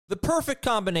The perfect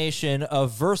combination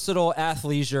of versatile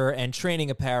athleisure and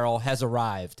training apparel has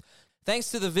arrived.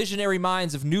 Thanks to the visionary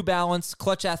minds of New Balance,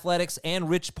 Clutch Athletics, and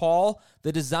Rich Paul,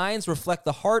 the designs reflect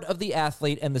the heart of the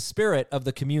athlete and the spirit of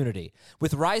the community.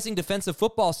 With rising defensive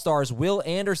football stars Will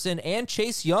Anderson and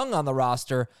Chase Young on the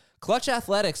roster, Clutch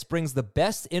Athletics brings the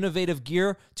best innovative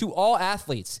gear to all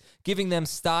athletes, giving them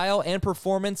style and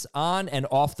performance on and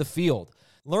off the field.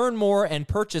 Learn more and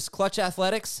purchase Clutch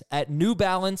Athletics at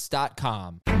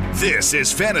newbalance.com. This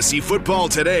is Fantasy Football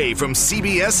Today from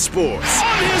CBS Sports.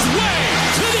 On his way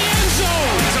to the end zone.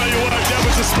 I'll tell you what, that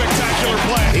was a spectacular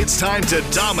play. It's time to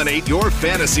dominate your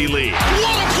fantasy league. What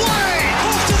a play!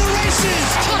 Off to the races.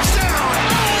 Touchdown.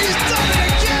 Oh, he's done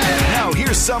it again. Now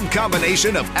here's some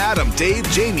combination of Adam, Dave,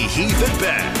 Jamie, Heath, and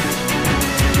Ben.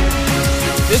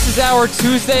 This is our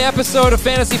Tuesday episode of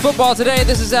Fantasy Football Today.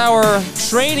 This is our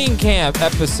training camp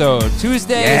episode.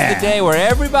 Tuesday is the day where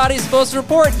everybody's supposed to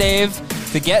report, Dave,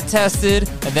 to get tested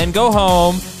and then go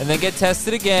home and then get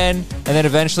tested again and then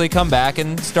eventually come back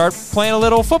and start playing a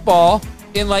little football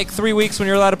in like 3 weeks when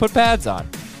you're allowed to put pads on.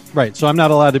 Right, so I'm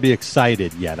not allowed to be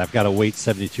excited yet. I've got to wait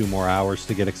 72 more hours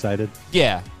to get excited.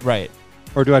 Yeah, right.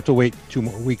 Or do I have to wait 2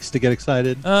 more weeks to get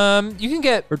excited? You can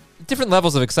get different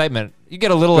levels of excitement. You get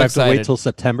a little do I have excited. to wait till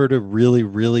September to really,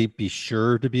 really be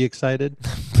sure to be excited?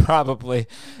 Probably.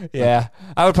 Yeah.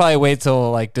 I would probably wait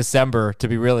till like December to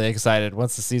be really excited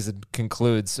once the season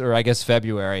concludes, or I guess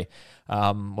February.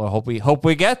 Well, hope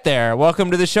we get there.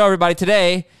 Welcome to the show, everybody.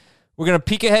 Today, we're going to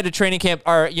peek ahead to training camp,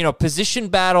 our position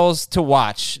battles to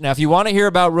watch. Now, if you want to hear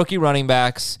about rookie running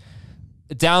backs,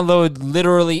 download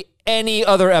literally any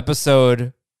other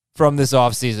episode from this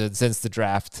offseason since the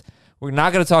draft. We're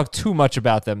not going to talk too much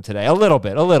about them today. A little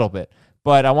bit.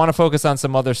 But I want to focus on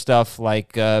some other stuff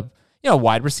like,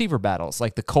 wide receiver battles,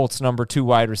 like the Colts number 2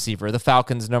 wide receiver, the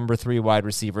Falcons number 3 wide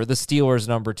receiver, the Steelers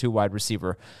number 2 wide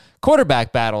receiver,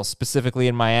 quarterback battles, specifically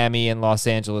in Miami and Los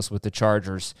Angeles with the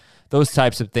Chargers, those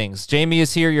types of things. Jamie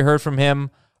is here. You heard from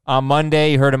him on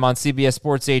Monday. You heard him on CBS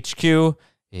Sports HQ.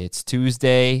 It's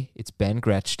Tuesday. It's Ben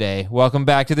Gretsch Day. Welcome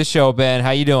back to the show, Ben.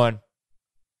 How you doing?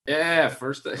 Yeah,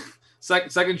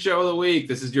 second show of the week.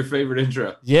 This is your favorite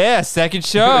intro. Yeah, second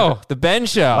show, the Ben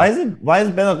Show. Why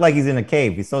does Ben look like he's in a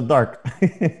cave? He's so dark.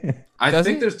 I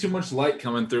think there's too much light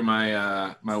coming through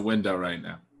my my window right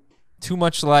now. Too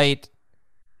much light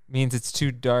means it's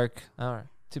too dark. All right.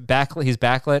 He's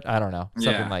backlit. I don't know,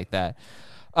 something like that.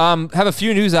 Have a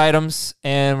few news items,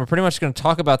 and we're pretty much going to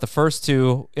talk about the first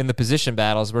two in the position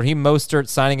battles. Raheem Mostert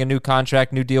signing a new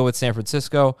contract, new deal with San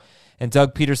Francisco, and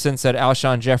Doug Peterson said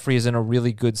Alshon Jeffrey is in a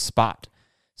really good spot.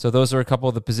 So those are a couple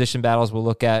of the position battles we'll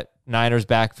look at. Niners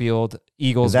backfield,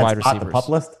 Eagles wide receivers. The pup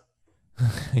list?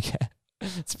 Yeah,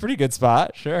 it's a pretty good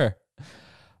spot, sure.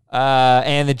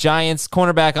 And the Giants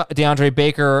cornerback DeAndre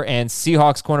Baker and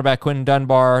Seahawks cornerback Quentin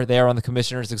Dunbar, they are on the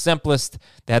commissioner's exempt list.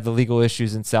 They had the legal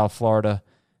issues in South Florida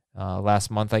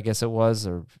last month, I guess it was,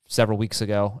 or several weeks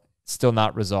ago. Still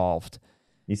not resolved.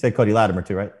 You said Cody Latimer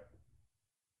too, right?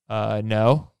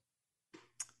 No.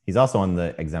 He's also on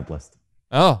the exempt list.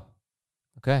 Oh,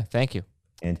 okay. Thank you.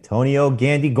 Antonio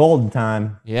Gandy Golden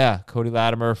time. Yeah, Cody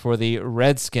Latimer for the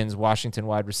Redskins Washington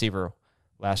wide receiver.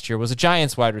 Last year was a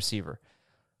Giants wide receiver.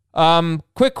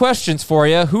 Quick questions for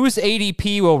you. Whose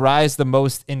ADP will rise the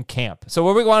most in camp? So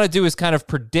what we want to do is kind of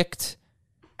predict,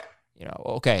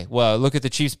 okay, well, look at the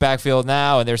Chiefs backfield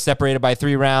now, and they're separated by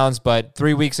 3 rounds, but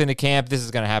 3 weeks into camp, this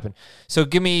is going to happen. So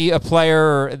give me a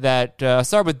player that,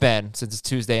 start with Ben, since it's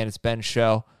Tuesday and it's Ben's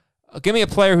show. Give me a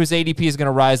player whose ADP is going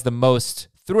to rise the most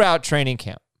throughout training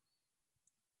camp.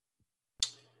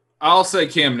 I'll say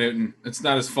Cam Newton. It's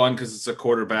not as fun because it's a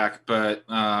quarterback, but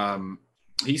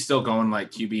he's still going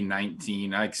like QB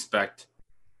 19. I expect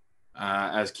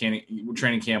as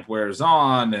training camp wears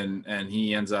on and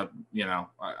he ends up,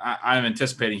 I'm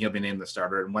anticipating he'll be named the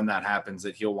starter. And when that happens,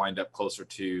 that he'll wind up closer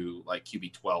to like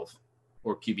QB 12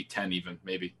 or QB 10 even,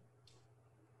 maybe.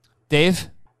 Dave?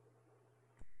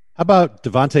 How about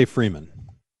Devontae Freeman,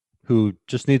 who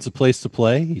just needs a place to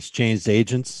play? He's changed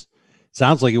agents.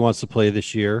 Sounds like he wants to play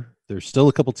this year. There's still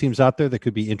a couple teams out there that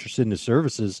could be interested in his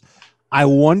services. I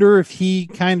wonder if he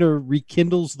kind of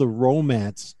rekindles the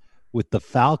romance with the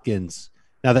Falcons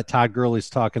now that Todd Gurley's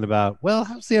talking about, well,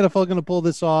 how's the NFL going to pull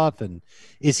this off? And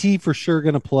is he for sure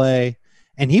going to play?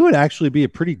 And he would actually be a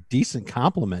pretty decent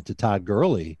compliment to Todd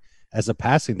Gurley as a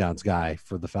passing downs guy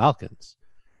for the Falcons.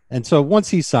 And so once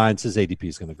he signs, his ADP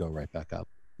is going to go right back up.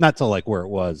 Not to like where it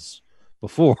was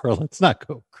before. Let's not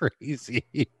go crazy.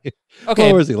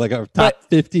 Okay. Or is he like a top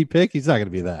 50 pick? He's not going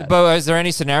to be that. But is there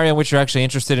any scenario in which you're actually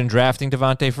interested in drafting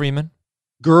Devontae Freeman?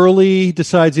 Gurley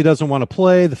decides he doesn't want to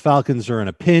play. The Falcons are in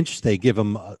a pinch. They give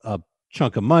him a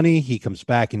chunk of money. He comes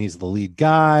back and he's the lead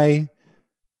guy.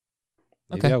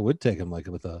 Maybe Okay. I would take him like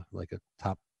a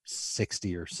top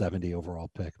 60 or 70 overall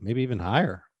pick, maybe even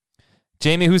higher.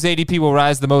 Jamie, whose ADP will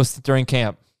rise the most during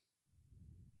camp?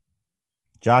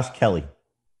 Josh Kelly.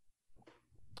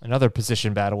 Another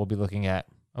position battle we'll be looking at.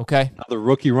 Okay. Another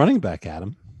rookie running back,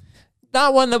 Adam.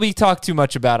 Not one that we talk too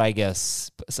much about, I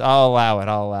guess. So I'll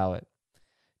allow it.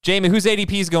 Jamie, whose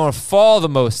ADP is going to fall the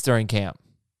most during camp?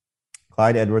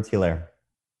 Clyde Edwards-Helaire.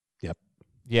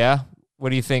 Yeah? What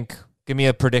do you think? Give me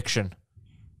a prediction.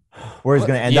 Where he's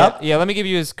going to end yeah, up? Yeah, let me give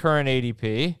you his current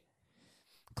ADP.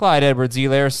 Clyde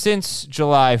Edwards-Helaire since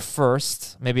July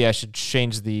 1st. Maybe I should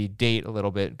change the date a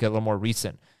little bit, get a little more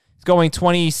recent. He's going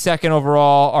 22nd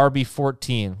overall,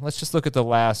 RB14. Let's just look at the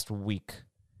last week,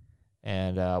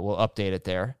 and we'll update it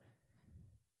there.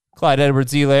 Clyde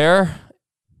Edwards-Helaire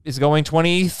is going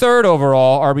 23rd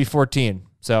overall, RB14.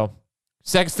 So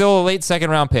still a late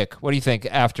second-round pick. What do you think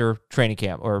after training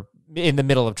camp or in the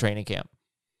middle of training camp?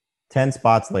 10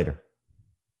 spots later.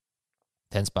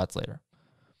 10 spots later.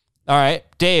 All right.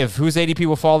 Dave, whose ADP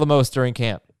will fall the most during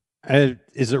camp?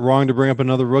 Is it wrong to bring up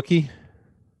another rookie?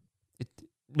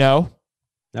 No.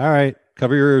 All right.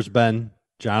 Cover your ears, Ben.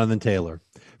 Jonathan Taylor.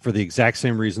 For the exact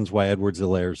same reasons why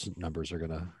Edwards-Hilaire's numbers or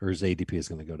his ADP is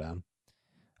going to go down.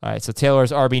 All right. So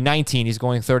Taylor's RB19. He's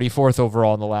going 34th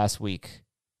overall in the last week.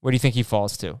 Where do you think he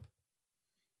falls to?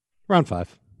 Round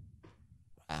 5.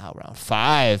 Wow, round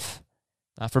 5.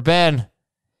 Not for Ben.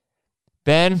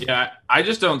 Ben? Yeah, I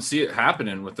just don't see it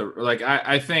happening with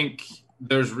I think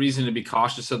there's reason to be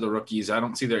cautious of the rookies. I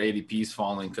don't see their ADPs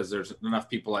falling because there's enough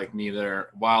people like me that are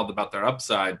wild about their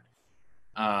upside.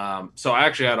 So I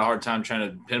actually had a hard time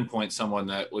trying to pinpoint someone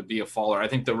that would be a faller. I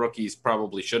think the rookies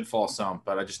probably should fall some,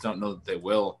 but I just don't know that they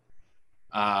will.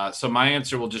 So my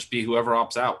answer will just be whoever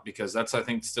opts out, because that's, I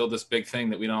think, still this big thing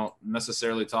that we don't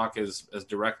necessarily talk as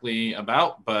directly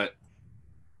about, but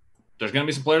there's going to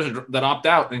be some players that opt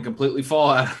out and completely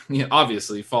fall out,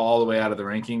 obviously fall all the way out of the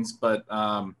rankings. But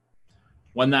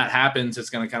when that happens, it's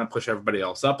going to kind of push everybody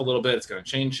else up a little bit. It's going to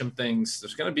change some things.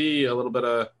 There's going to be a little bit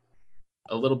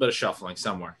of shuffling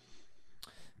somewhere. I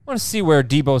want to see where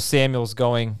Deebo Samuel's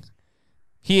going.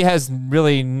 He has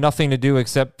really nothing to do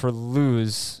except for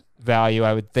lose value,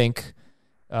 I would think.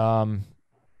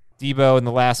 Deebo in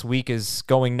the last week is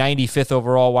going 95th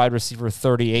overall, wide receiver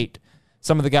 38.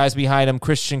 Some of the guys behind him,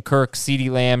 Christian Kirk, CeeDee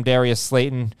Lamb, Darius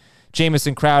Slayton,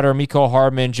 Jamison Crowder, Mecole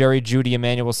Hardman, Jerry Jeudy,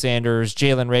 Emmanuel Sanders,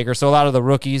 Jalen Reagor. So a lot of the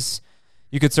rookies,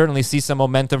 you could certainly see some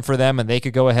momentum for them, and they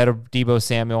could go ahead of Deebo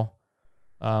Samuel.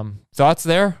 Thoughts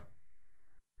there?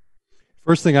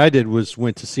 First thing I did was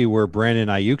went to see where Brandon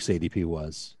Ayuk's ADP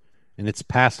was, and it's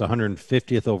past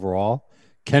 150th overall.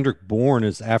 Kendrick Bourne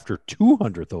is after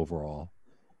 200th overall.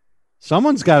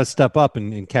 Someone's got to step up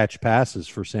and catch passes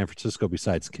for San Francisco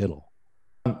besides Kittle.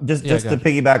 Just to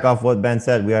piggyback off what Ben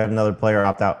said, we have another player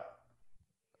opt out.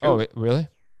 Oh, really?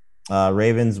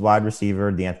 Ravens wide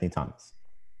receiver DeAnthony Thomas.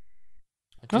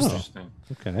 Interesting.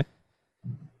 Okay.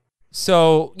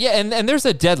 So, yeah, and there's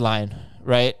a deadline,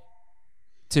 right,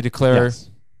 to declare.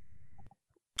 Yes.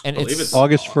 And I believe it's it's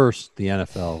August 1st, the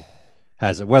NFL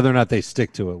has it. Whether or not they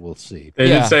stick to it, we'll see. They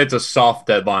Yeah. did say it's a soft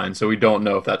deadline, so we don't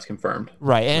know if that's confirmed.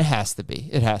 right, and it has to be.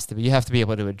 It has to be. You have to be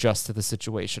able to adjust to the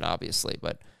situation, obviously.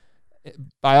 But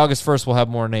by August 1st, we'll have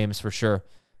more names for sure.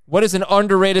 What is an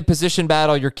underrated position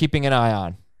battle you're keeping an eye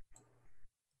on?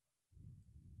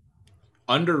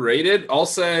 Underrated? I'll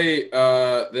say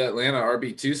the Atlanta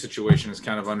RB2 situation is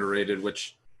kind of underrated,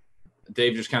 which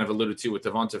Dave just kind of alluded to with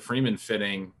Devonta Freeman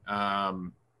fitting. We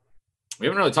haven't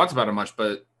really talked about it much,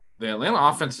 but the Atlanta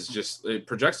offense it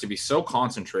projects to be so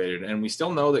concentrated, and we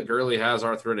still know that Gurley has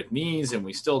arthritic knees, and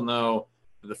we still know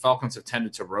that the Falcons have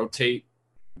tended to rotate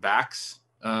backs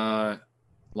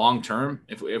long term.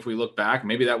 If we look back,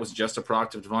 maybe that was just a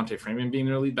product of Devonta Freeman being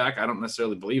their lead back. I don't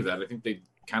necessarily believe that. I think they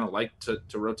kind of like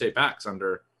to rotate backs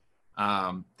under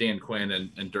Dan Quinn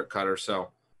and Dirk Cutter.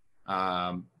 So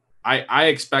I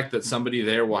expect that somebody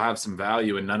there will have some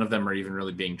value, and none of them are even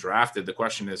really being drafted. The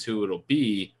question is who it'll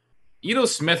be. Ito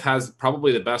Smith has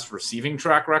probably the best receiving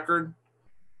track record,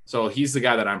 so he's the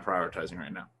guy that I'm prioritizing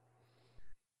right now.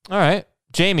 All right.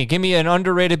 Jamie, give me an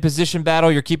underrated position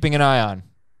battle you're keeping an eye on.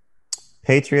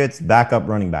 Patriots backup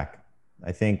running back.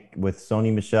 I think with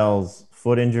Sony Michel's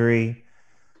foot injury,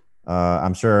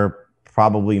 I'm sure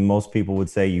probably most people would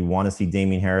say you want to see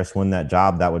Damian Harris win that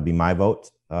job. That would be my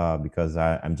vote because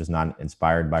I'm just not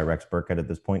inspired by Rex Burkhead at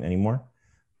this point anymore.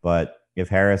 But if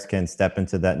Harris can step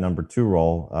into that number 2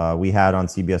 role, we had on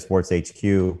CBS Sports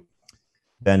HQ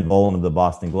Ben Volen of the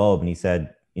Boston Globe, and he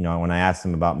said, when I asked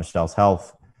him about Michel's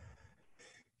health,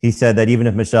 he said that even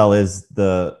if Michel is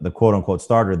the quote unquote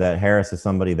starter, that Harris is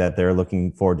somebody that they're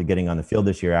looking forward to getting on the field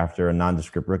this year after a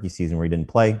nondescript rookie season where he didn't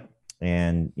play.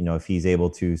 And, if he's able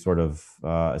to sort of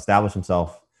establish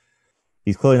himself,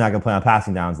 he's clearly not going to play on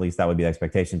passing downs. At least that would be the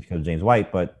expectation because of James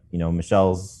White. But,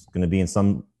 Michel's going to be in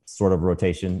some sort of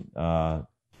rotation.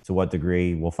 To what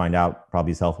degree, we'll find out. Probably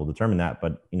his health will determine that.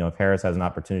 But, if Harris has an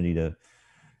opportunity to,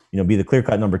 be the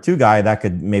clear-cut number 2 guy, that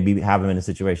could maybe have him in a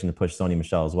situation to push Sony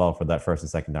Michel as well for that first and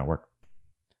second down work.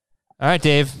 All right,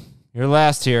 Dave, you're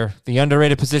last here. The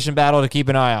underrated position battle to keep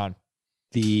an eye on.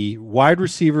 The wide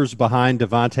receivers behind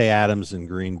Devontae Adams in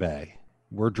Green Bay.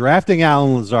 We're drafting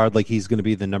Allen Lazard like he's going to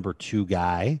be the number 2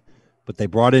 guy, but they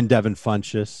brought in Devin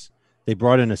Funchess. They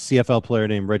brought in a CFL player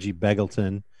named Reggie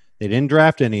Begelton. They didn't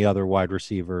draft any other wide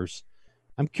receivers.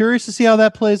 I'm curious to see how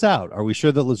that plays out. Are we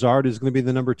sure that Lazard is going to be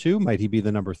the number 2? Might he be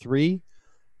the number 3?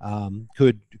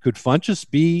 Could Funchess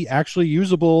be actually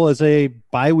usable as a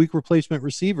bye-week replacement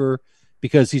receiver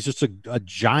because he's just a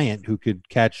giant who could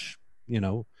catch,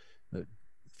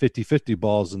 50-50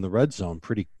 balls in the red zone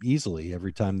pretty easily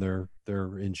every time they're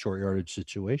in short yardage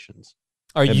situations.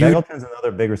 Begelton's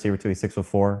another big receiver too. He's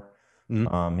 6'4".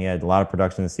 Mm-hmm. He had a lot of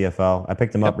production in the CFL. I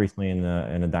picked him up recently in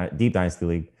a deep dynasty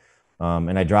league,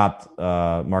 and I dropped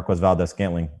Marquez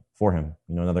Valdez-Scantling for him.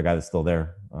 Another guy that's still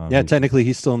there. Technically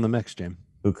he's still in the mix, Jim.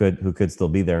 Who could still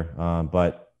be there.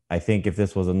 But I think if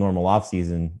this was a normal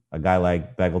offseason, a guy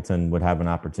like Begelton would have an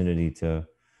opportunity to,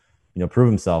 prove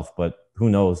himself. But who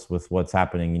knows with what's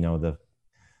happening? The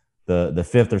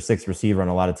 5th or 6th receiver on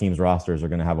a lot of teams' rosters are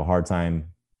going to have a hard time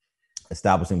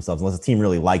establishing themselves unless the team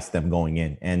really likes them going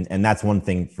in. And that's one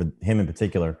thing for him in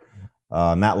particular.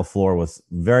 Matt LaFleur was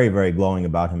very, very glowing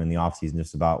about him in the offseason,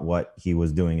 just about what he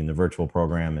was doing in the virtual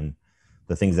program and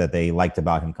the things that they liked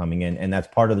about him coming in. And that's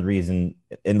part of the reason,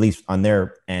 at least on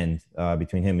their end,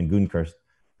 between him and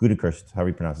Gutekunst, however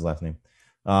you pronounce his last name,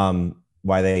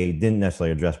 why they didn't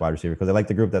necessarily address wide receiver, because they like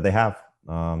the group that they have.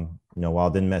 While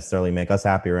it didn't necessarily make us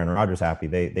happy or Aaron Rodgers happy,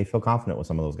 they feel confident with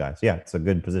some of those guys. Yeah, it's a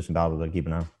good position battle to keep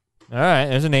an eye on. All right,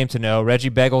 there's a name to know. Reggie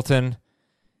Begelton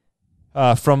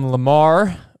from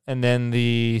Lamar and then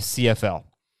the CFL.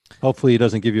 Hopefully he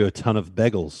doesn't give you a ton of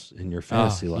bagels in your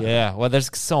fantasy lineup. Yeah, well, there's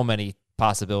so many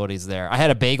possibilities there. I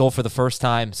had a bagel for the first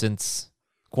time since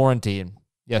quarantine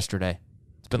yesterday.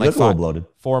 It's been like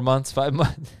 4 months, 5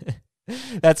 months.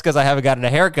 That's because I haven't gotten a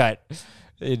haircut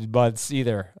in months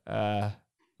either. Well,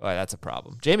 that's a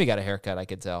problem. Jamie got a haircut, I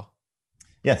could tell.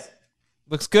 Yes.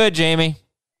 Looks good, Jamie.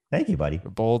 Thank you, buddy. You're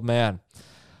a bold man.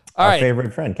 Our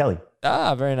favorite friend, Kelly.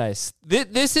 Very nice.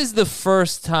 This is the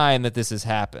first time that this has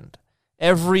happened.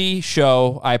 Every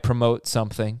show I promote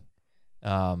something,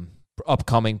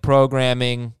 upcoming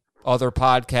programming, other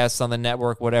podcasts on the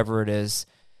network, whatever it is.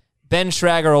 Ben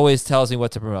Schrager always tells me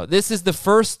what to promote. This is the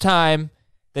first time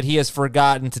that he has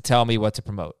forgotten to tell me what to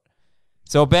promote.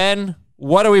 So, Ben,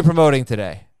 what are we promoting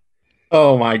today?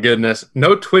 Oh, my goodness.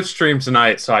 No Twitch stream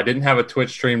tonight, so I didn't have a Twitch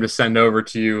stream to send over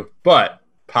to you. But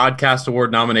podcast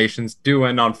award nominations do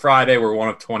end on Friday. We're one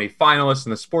of 20 finalists in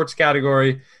the sports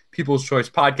category. People's Choice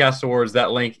Podcast Awards.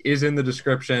 That link is in the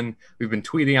description. We've been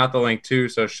tweeting out the link, too,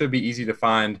 so it should be easy to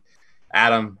find.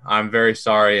 Adam, I'm very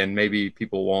sorry, and maybe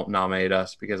people won't nominate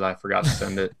us because I forgot to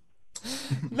send it.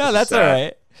 No, that's all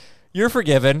right. You're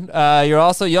forgiven. You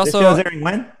also. This show's airing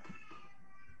when?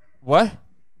 What?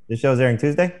 This show's airing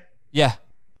Tuesday? Yeah.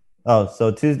 Oh,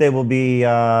 so Tuesday will be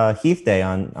Heath Day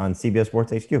on CBS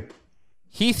Sports HQ.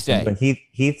 Heath Day. But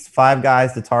Heath's 5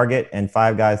 guys to target and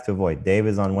 5 guys to avoid. Dave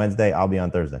is on Wednesday. I'll be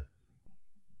on Thursday.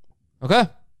 Okay.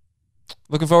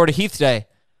 Looking forward to Heath Day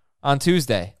on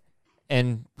Tuesday.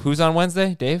 And who's on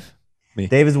Wednesday? Dave? Me.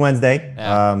 Dave is Wednesday.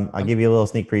 Yeah. I'll give you a little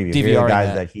sneak preview. Here are the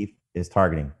guys that Heath is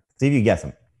targeting. See if you guess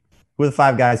them. Who are the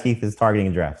 5 guys Heath is targeting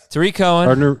in drafts? Tariq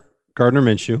Cohen. Gardner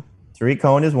Minshew. Tariq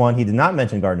Cohen is one. He did not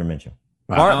mention Gardner Minshew.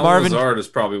 Marvin Lazard is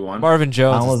probably one. Marvin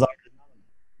Jones.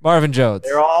 Marvin Jones.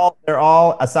 They're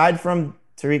all aside from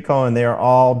Tariq Cohen, they are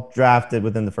all drafted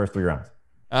within the first 3 rounds.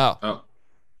 Oh.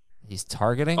 He's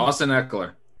targeting Austin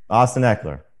Eckler.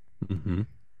 Mm-hmm.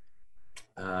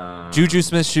 Juju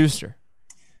Smith-Schuster.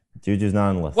 Juju's not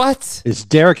on the list. What? Is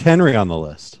Derrick Henry on the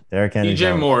list? Derrick Henry.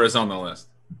 DJ Moore is on the list.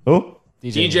 Who?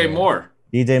 DJ Moore.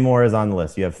 DJ Moore is on the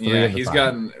list. You have 3 of the 5. He's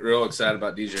gotten real excited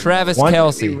about DJ Travis Moore.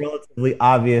 Kelce. One relatively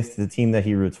obvious to the team that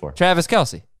he roots for. Travis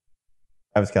Kelce.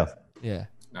 Yeah.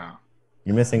 No.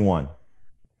 You're missing one.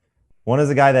 One is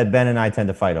a guy that Ben and I tend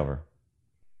to fight over.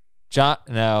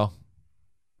 No.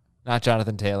 Not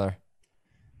Jonathan Taylor.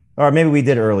 Or maybe we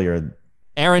did earlier.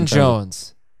 Aaron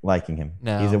Jones. Liking him.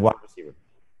 No. He's a wide receiver.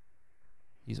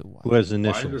 Who has Wide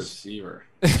initials? receiver.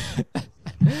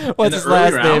 What's his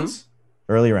last name?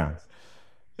 Early rounds.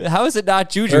 How is it not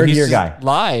Juju? Third He's year just guy.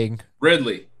 lying.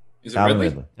 Is it Calvin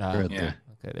Ridley? Ah, Ridley. Yeah.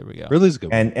 okay, there we go. Ridley's a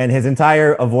good. And his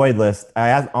entire avoid list,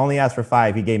 only asked for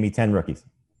 5. He gave me 10 rookies.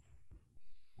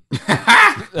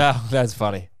 Oh, that's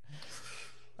funny.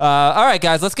 All right,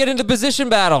 guys, let's get into position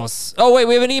battles. Oh, wait,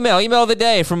 we have an email of the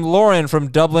day from Lauren from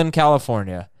Dublin,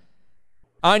 California.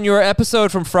 On your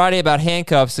episode from Friday about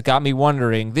handcuffs, it got me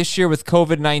wondering, this year with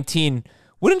COVID-19,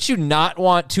 wouldn't you not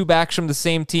want 2 backs from the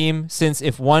same team, since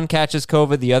if one catches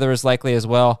COVID, the other is likely as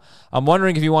well? I'm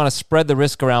wondering if you want to spread the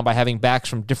risk around by having backs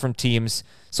from different teams.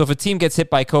 So if a team gets hit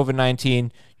by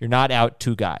COVID-19, you're not out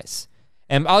 2 guys.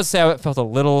 And I'll say I felt a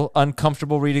little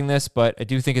uncomfortable reading this, but I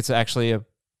do think it's actually a,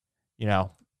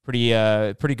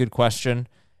 pretty good question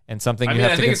and something you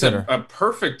have to consider. It's a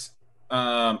perfect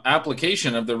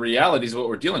application of the realities of what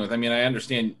we're dealing with. I mean, I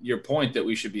understand your point that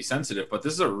we should be sensitive, but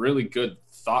this is a really good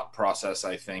thought process,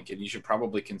 I think, and you should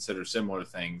probably consider similar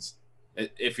things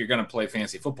if you're going to play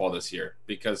fantasy football this year,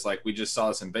 because like we just saw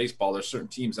this in baseball, there's certain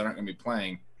teams that aren't going to be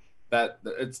playing. That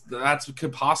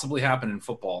could possibly happen in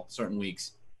football certain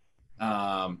weeks.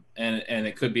 And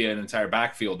it could be an entire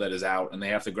backfield that is out, and they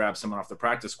have to grab someone off the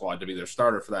practice squad to be their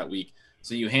starter for that week.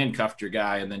 So you handcuffed your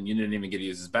guy, and then you didn't even get to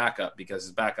use his backup because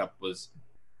his backup was,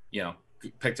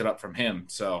 picked it up from him.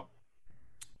 So,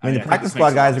 I mean, the practice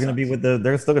squad guys are going to be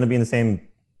they're still going to be in the same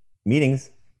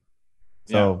meetings.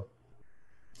 So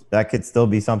that could still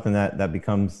be something that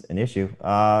becomes an issue.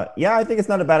 I think it's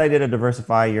not a bad idea to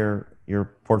diversify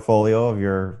your portfolio of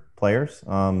your players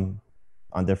on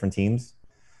different teams.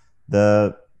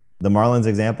 The Marlins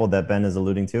example that Ben is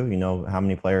alluding to, how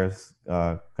many players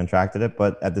contracted it,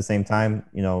 but at the same time,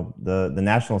 the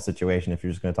national situation, if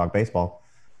you're just going to talk baseball,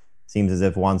 seems as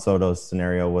if Juan Soto's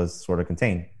scenario was sort of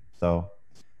contained. So,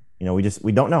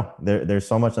 we don't know. There's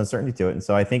so much uncertainty to it, and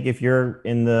so I think if you're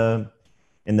in the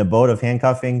boat of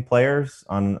handcuffing players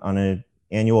on an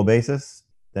annual basis,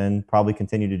 then probably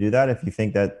continue to do that. If you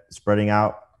think that spreading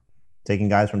out, taking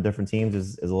guys from different teams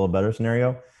is a little better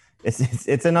scenario.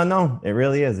 It's an unknown. It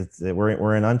really is.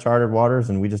 We're in uncharted waters,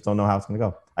 and we just don't know how it's going to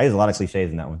go. I use a lot of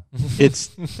cliches in that one.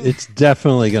 It's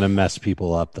definitely going to mess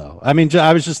people up, though. I mean,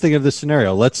 I was just thinking of this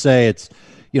scenario. Let's say it's,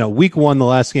 week 1, the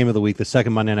last game of the week, the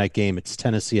second Monday night game, it's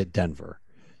Tennessee at Denver.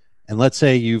 And let's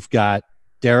say you've got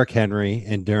Derrick Henry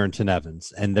and Darrington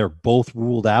Evans, and they're both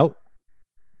ruled out.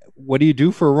 What do you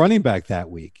do for a running back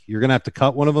that week? You're going to have to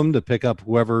cut one of them to pick up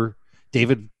whoever.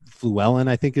 David Fluellen,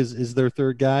 I think, is their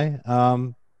third guy.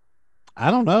 I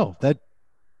don't know. I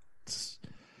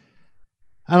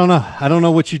don't know. I don't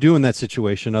know what you do in that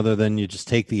situation other than you just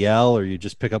take the L or you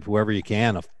just pick up whoever you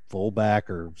can, a fullback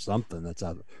or something that's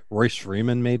out. Royce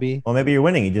Freeman, maybe. Well, maybe you're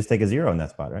winning. You just take a 0 in that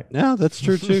spot, right? No, that's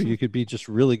true too. You could be just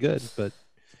really good, but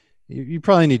you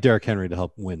probably need Derrick Henry to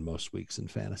help win most weeks in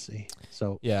fantasy.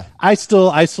 So yeah, I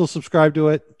still subscribe to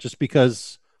it. Just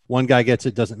because one guy gets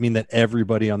it doesn't mean that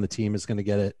everybody on the team is going to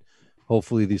get it.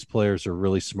 Hopefully these players are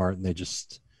really smart and they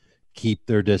just keep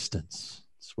their distance.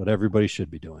 It's what everybody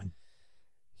should be doing.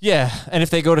 Yeah, and if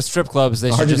they go to strip clubs,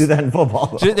 they should just do that in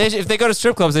football. If they go to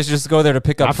strip clubs, they should just go there to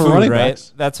pick up food, right?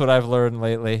 Backs. That's what I've learned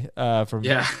lately. From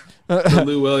the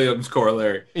Lou Williams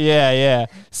corollary. Yeah.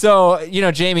 So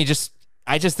Jamie,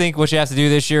 I just think what you have to do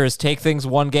this year is take things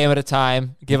one game at a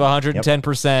time, give 110%.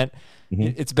 Mm-hmm.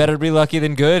 It's better to be lucky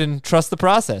than good, and trust the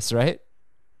process, right?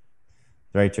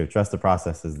 Very true. Trust the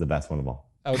process is the best one of all.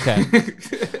 Okay.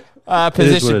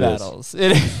 Position battles.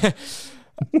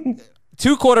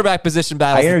 2 quarterback position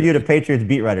battles. I interviewed a Patriots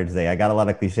beat writer today. I got a lot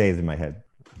of cliches in my head.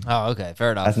 Oh, okay.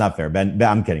 Fair enough. That's not fair. Ben,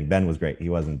 I'm kidding. Ben was great. He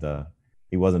wasn't Bill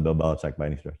Belichick by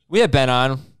any stretch. We had Ben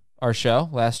on our show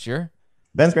last year.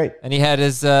 Ben's great. And he had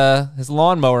his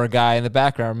lawnmower guy in the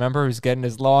background. Remember? He was getting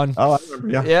his lawn. Oh, I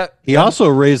remember. Yeah. He also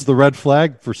raised the red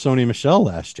flag for Sony Michel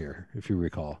last year, if you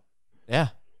recall. Yeah.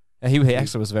 He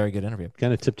actually was a very good interview.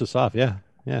 Kind of tipped us off. Yeah.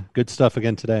 Good stuff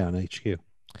again today on HQ.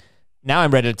 Now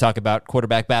I'm ready to talk about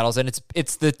quarterback battles, and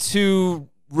it's the 2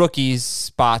 rookies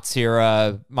spots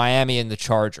here, Miami and the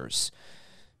Chargers.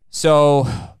 So,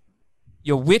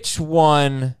 which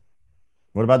one?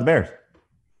 What about the Bears?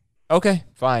 Okay,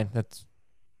 fine.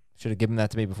 Should have given that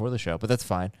to me before the show, but that's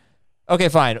fine. Okay,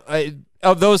 fine.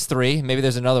 Of those 3, maybe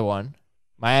there's another one.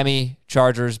 Miami,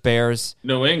 Chargers, Bears.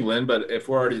 New England, but if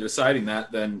we're already deciding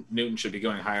that, then Newton should be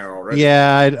going higher already.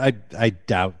 Yeah, I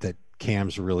doubt that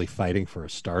Cam's really fighting for a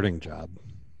starting job.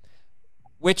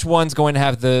 Which one's going to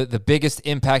have the biggest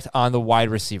impact on the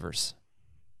wide receivers?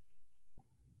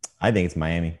 I think it's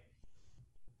Miami.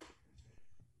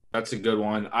 That's a good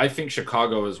one. I think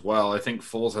Chicago as well. I think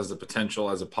Foles has the potential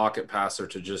as a pocket passer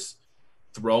to just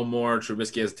throw more.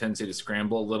 Trubisky has a tendency to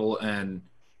scramble a little, and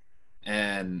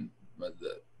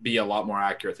be a lot more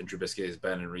accurate than Trubisky has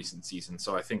been in recent seasons.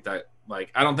 So I think that,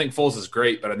 like, I don't think Foles is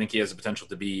great, but I think he has the potential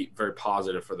to be very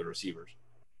positive for the receivers.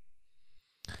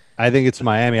 I think it's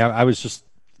Miami. I was just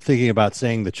thinking about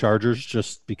saying the Chargers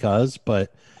just because,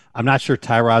 but I'm not sure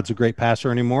Tyrod's a great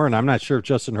passer anymore, and I'm not sure if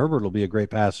Justin Herbert will be a great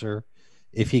passer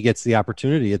if he gets the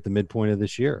opportunity at the midpoint of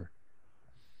this year.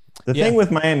 The thing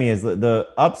with Miami is the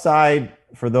upside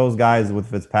for those guys with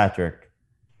Fitzpatrick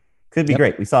could be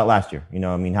great. We saw it last year.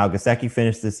 How Gesicki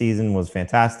finished the season was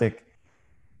fantastic.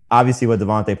 Obviously, what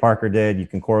Devontae Parker did, you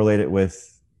can correlate it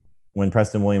with when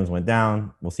Preston Williams went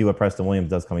down. We'll see what Preston Williams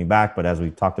does coming back. But as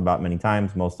we've talked about many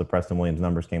times, most of Preston Williams'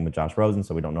 numbers came with Josh Rosen,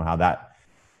 so we don't know how that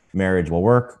marriage will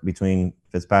work between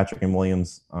Fitzpatrick and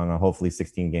Williams on a hopefully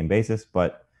 16-game basis.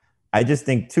 But I just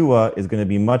think Tua is going to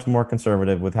be much more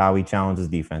conservative with how he challenges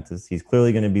defenses. He's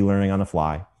clearly going to be learning on the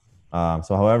fly.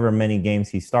 So however many games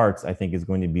he starts, I think is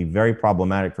going to be very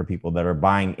problematic for people that are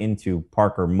buying into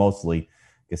Parker mostly,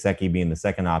 Gesicki being the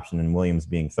second option and Williams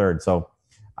being third. So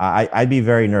I'd be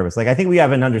very nervous. Like, I think we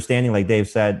have an understanding, like Dave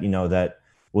said, that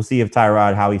we'll see if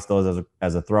Tyrod, how he still is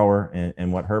as a thrower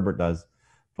and what Herbert does.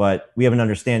 But we have an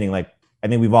understanding, like, I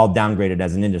think we've all downgraded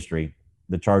as an industry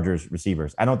the Chargers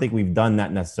receivers. I don't think we've done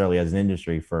that necessarily as an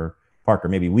industry for Parker.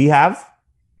 Maybe we have,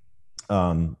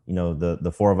 the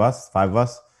five of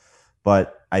us.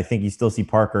 But I think you still see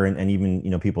Parker and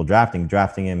even, people drafting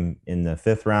him in the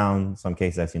 5th round. Some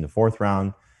cases I've seen the 4th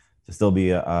round to still be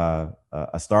a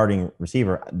starting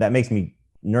receiver. That makes me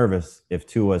nervous if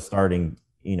Tua is starting,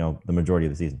 the majority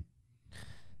of the season.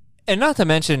 And not to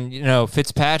mention,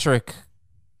 Fitzpatrick,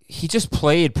 he just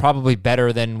played probably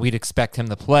better than we'd expect him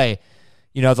to play.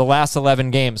 The last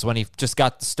 11 games when he just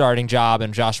got the starting job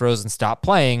and Josh Rosen stopped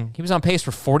playing, he was on pace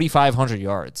for 4,500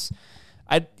 yards.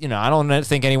 I don't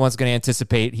think anyone's going to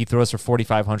anticipate he throws for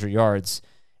 4,500 yards.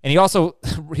 And he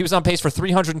was on pace for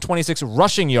 326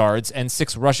 rushing yards and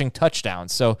 6 rushing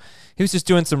touchdowns. So he was just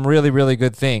doing some really, really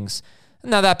good things.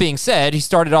 Now, that being said, he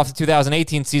started off the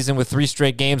 2018 season with 3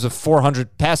 straight games of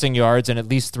 400 passing yards and at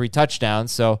least 3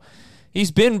 touchdowns. So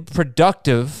he's been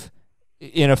productive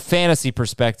in a fantasy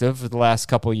perspective for the last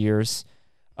couple of years.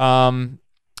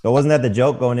 But wasn't that the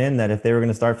joke going in, that if they were going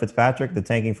to start Fitzpatrick, the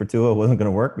tanking for Tua wasn't going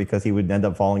to work because he would end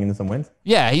up falling into some wins?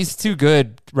 Yeah, he's too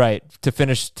good, right,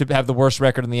 to have the worst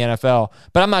record in the NFL.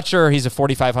 But I'm not sure he's a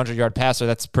 4,500-yard passer.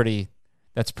 That's pretty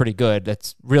good.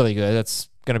 That's really good. That's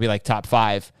going to be like top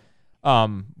 5.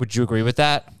 Would you agree with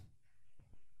that?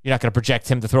 You're not going to project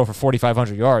him to throw for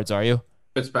 4,500 yards, are you?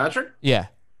 Fitzpatrick? Yeah.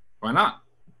 Why not?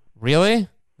 Really?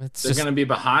 They're going to be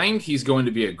behind. He's going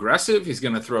to be aggressive. He's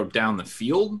going to throw down the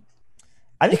field.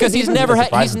 Because he's never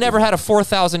had a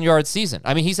 4,000-yard season.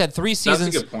 I mean, he's had 3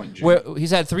 seasons. That's a good point, Jim. Where he's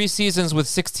had 3 seasons with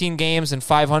 16 games and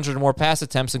 500 or more pass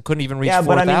attempts and couldn't even reach 4,000.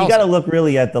 Yeah, but I mean, you got to look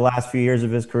really at the last few years of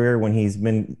his career when he's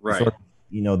been sort of,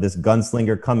 this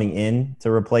gunslinger coming in to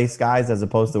replace guys as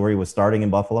opposed to where he was starting in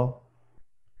Buffalo.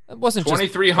 It wasn't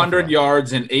 2,300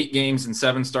 yards in 8 games and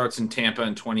 7 starts in Tampa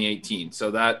in 2018. So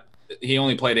that he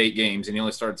only played 8 games and he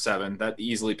only started 7. That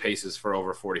easily paces for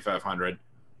over 4,500.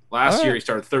 Last year, he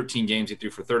started 13 games. He threw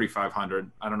for 3,500.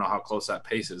 I don't know how close that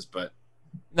paces, but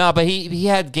no. But he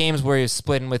had games where he was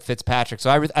splitting with Fitzpatrick. So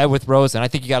I with Rosen, I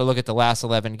think you got to look at the last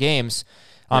 11 games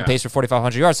on pace for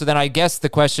 4,500 yards. So then I guess the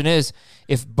question is,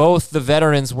 if both the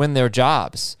veterans win their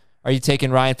jobs, are you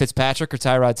taking Ryan Fitzpatrick or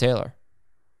Tyrod Taylor?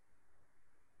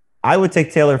 I would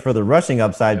take Taylor for the rushing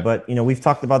upside, but we've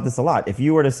talked about this a lot. If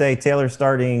you were to say Taylor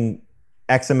starting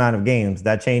X amount of games,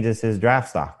 that changes his draft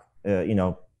stock.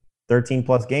 13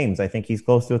 plus games. I think he's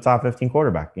close to a top 15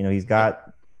 quarterback. He's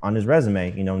got on his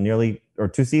resume, nearly or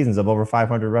 2 seasons of over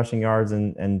 500 rushing yards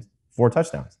and 4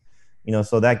 touchdowns.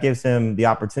 So that gives him the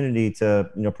opportunity to,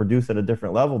 produce at a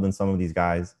different level than some of these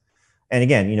guys. And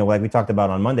again, like we talked about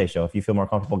on Monday's show, if you feel more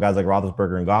comfortable guys like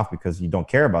Roethlisberger and Goff because you don't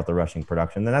care about the rushing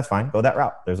production, then that's fine. Go that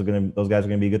route. Those guys are going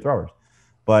to be good throwers.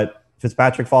 But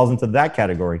Fitzpatrick falls into that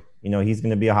category. He's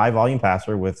going to be a high volume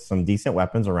passer with some decent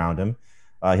weapons around him.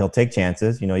 He'll take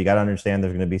chances. You got to understand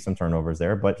there's going to be some turnovers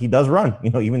there, but he does run.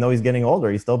 Even though he's getting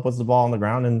older, he still puts the ball on the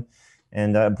ground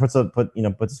and puts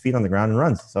his feet on the ground and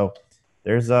runs. So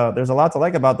there's a lot to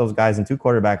like about those guys in 2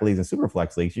 quarterback leagues and super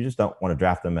flex leagues. You just don't want to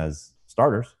draft them as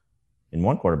starters in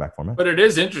 1 quarterback format. But it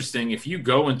is interesting if you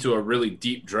go into a really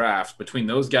deep draft between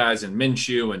those guys and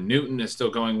Minshew and Newton is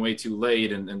still going way too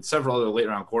late and several other late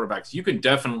round quarterbacks. You can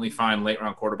definitely find late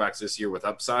round quarterbacks this year with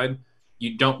upside.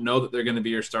 You don't know that they're going to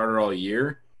be your starter all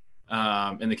year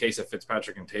in the case of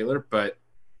Fitzpatrick and Taylor, but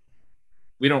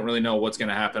we don't really know what's going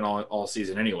to happen all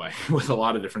season anyway with a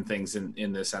lot of different things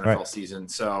in this NFL season.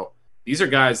 So these are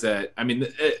guys that, I mean,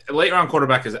 a late round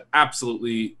quarterback is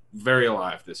absolutely very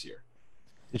alive this year.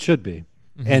 It should be.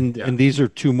 and these are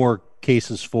two more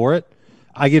cases for it.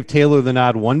 I give Taylor the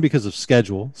nod, one, because of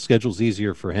schedule. Schedule's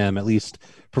easier for him, at least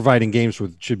providing games where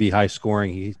it should be high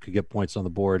scoring. He could get points on the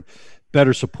board,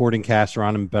 better supporting cast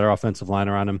around him, better offensive line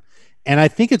around him. And I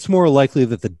think it's more likely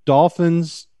that the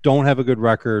Dolphins don't have a good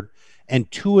record, and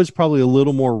Tua is probably a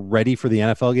little more ready for the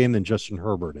NFL game than Justin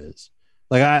Herbert is.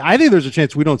 Like, I think there's a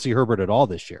chance we don't see Herbert at all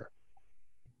this year.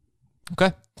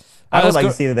 Okay. I would like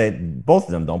to see that both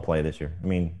of them don't play this year. I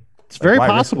mean, it's very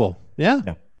possible. Yeah.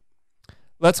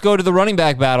 Let's go to the running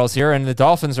back battles here, and the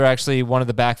Dolphins are actually one of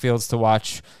the backfields to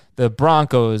watch. The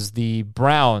Broncos, the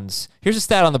Browns. Here's a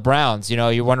stat on the Browns. You know,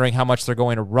 you're wondering how much they're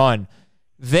going to run.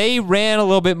 They ran a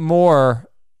little bit more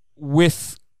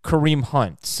with Kareem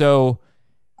Hunt. So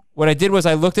what I did was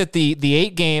I looked at the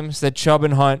 8 games that Chubb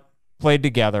and Hunt played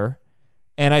together,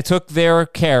 and I took their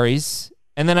carries,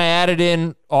 and then I added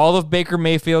in all of Baker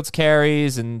Mayfield's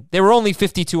carries, and there were only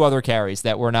 52 other carries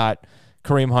that were not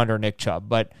Kareem Hunt or Nick Chubb.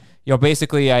 But, you know,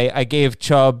 basically I gave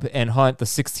Chubb and Hunt the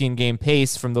 16-game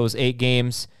pace from those 8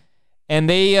 games, and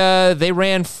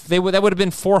that would have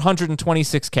been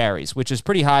 426 carries, which is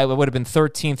pretty high. It would have been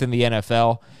 13th in the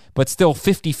NFL, but still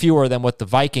 50 fewer than what the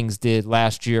Vikings did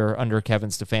last year under Kevin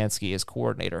Stefanski as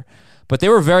coordinator. But they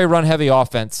were very run-heavy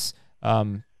offense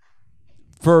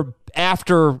for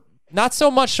after, not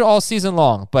so much all season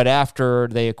long, but after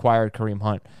they acquired Kareem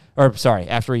Hunt.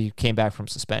 After he came back from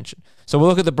suspension. So we'll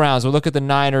look at the Browns. We'll look at the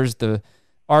Niners, the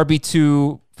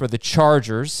RB2 for the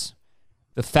Chargers,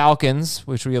 the Falcons,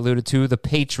 which we alluded to, the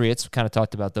Patriots. We kind of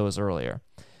talked about those earlier.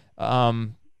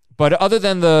 But other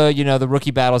than the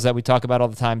rookie battles that we talk about all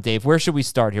the time, Dave, where should we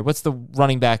start here? What's the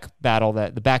running back battle,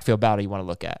 the backfield battle you want to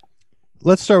look at?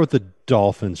 Let's start with the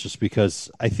Dolphins, just because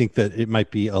I think that it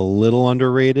might be a little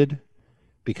underrated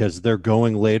because they're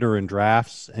going later in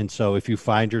drafts. And so if you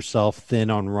find yourself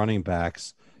thin on running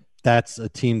backs, that's a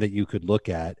team that you could look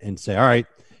at and say, all right,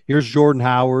 here's Jordan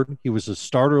Howard. He was a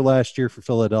starter last year for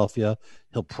Philadelphia.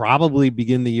 He'll probably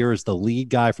begin the year as the lead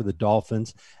guy for the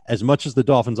Dolphins. As much as the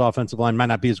Dolphins offensive line might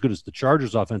not be as good as the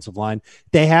Chargers offensive line,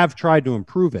 they have tried to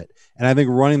improve it. And I think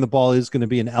running the ball is going to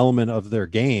be an element of their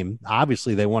game.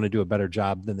 Obviously, they want to do a better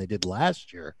job than they did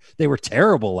last year. They were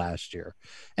terrible last year.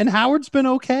 And Howard's been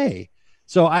okay.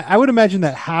 So I would imagine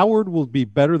that Howard will be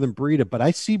better than Breida, but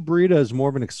I see Breida as more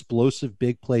of an explosive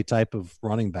big play type of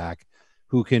running back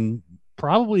who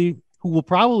will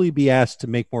probably be asked to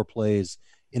make more plays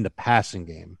in the passing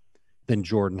game than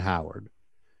Jordan Howard.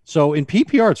 So in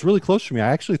PPR, it's really close for me. I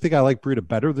actually think I like Breida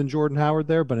better than Jordan Howard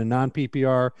there, but in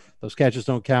non-PPR, those catches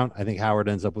don't count. I think Howard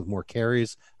ends up with more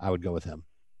carries. I would go with him.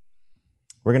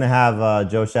 We're going to have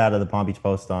Joe Schad of the Palm Beach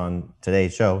Post on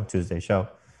today's show, Tuesday's show.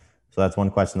 So that's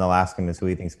one question they'll ask him is who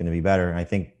he thinks is going to be better. And I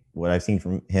think what I've seen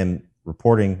from him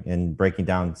reporting and breaking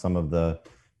down some of the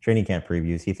training camp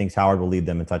previews, he thinks Howard will lead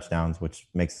them in touchdowns, which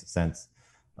makes sense.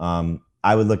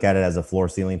 I would look at it as a floor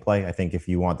ceiling play. I think if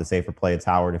you want the safer play, it's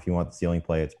Howard. If you want the ceiling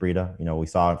play, it's Breida. You know, we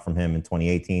saw it from him in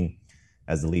 2018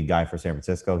 as the lead guy for San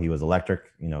Francisco. He was electric.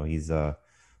 You know, he's a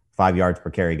 5 yards per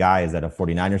carry guy. Is that a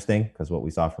 49ers thing? Because what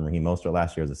we saw from Raheem Mostert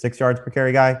last year was a 6 yards per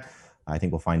carry guy. I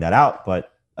think we'll find that out.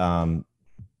 But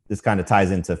this kind of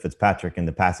ties into Fitzpatrick in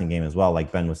the passing game as well. Like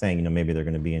Ben was saying, you know, maybe they're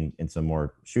going to be in some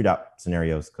more shootout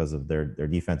scenarios because of their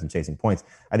defense and chasing points.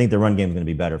 I think the run game is going to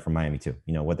be better for Miami too.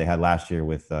 You know, what they had last year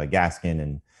with Gaskin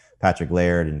and Patrick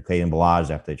Laird and Clayton Balaj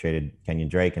after they traded Kenyon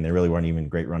Drake, and they really weren't even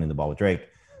great running the ball with Drake,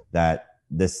 that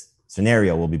this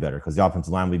scenario will be better because the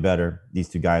offensive line will be better. These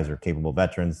two guys are capable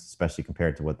veterans, especially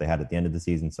compared to what they had at the end of the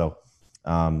season. So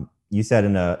you said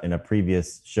in a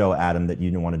previous show, Adam, that you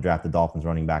didn't want to draft the Dolphins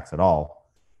running backs at all.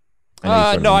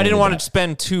 I didn't want to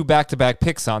spend 2 back-to-back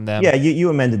picks on them. Yeah, you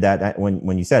amended that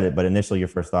when you said it, but initially your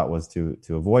first thought was to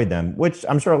avoid them, which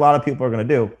I'm sure a lot of people are going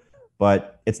to do.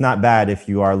 But it's not bad if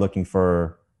you are looking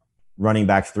for running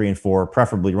backs 3 and 4,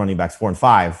 preferably running backs 4 and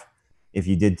 5. If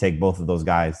you did take both of those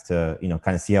guys to, you know,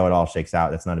 kind of see how it all shakes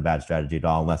out, that's not a bad strategy at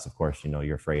all, unless, of course, you know,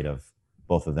 you're afraid of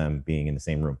both of them being in the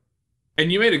same room.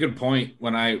 And you made a good point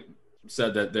when I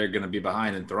said that they're going to be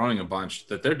behind and throwing a bunch,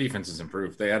 that their defense has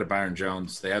improved. They added Byron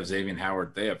Jones. They have Xavier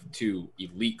Howard. They have 2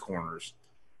 elite corners.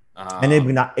 And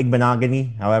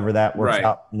Igbenogany, however that works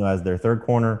out, you know, as their third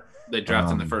corner. They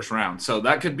drafted in the first round. So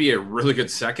that could be a really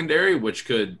good secondary, which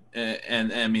could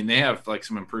and I mean, they have like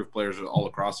some improved players all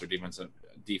across their defense.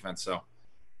 So,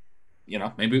 you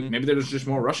know, maybe there's just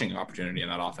more rushing opportunity in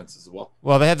that offense as well.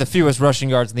 Well, they had the fewest rushing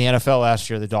yards in the NFL last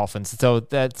year, the Dolphins. So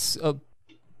that's a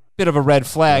bit of a red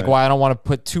flag why I don't want to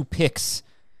put 2 picks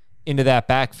into that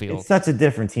backfield. It's such a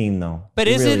different team, though. But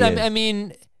is it? I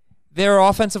mean, their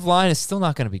offensive line is still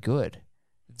not going to be good.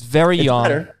 It's very young.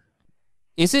 Better.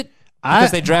 Is it?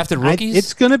 Because they drafted rookies?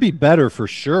 It's going to be better for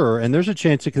sure. And there's a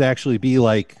chance it could actually be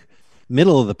like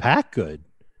middle of the pack good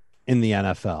in the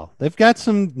NFL. They've got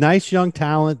some nice young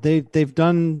talent. They've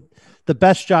done the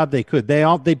best job they could.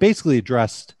 They basically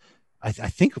addressed, I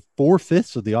think,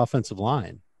 4/5 of the offensive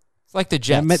line. It's like the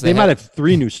Jets. They might have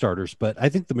 3 new starters, but I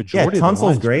think the majority of the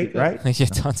Tunsil's great, right? Yeah,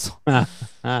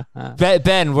 Tunsil.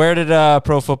 Ben, where did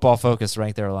Pro Football Focus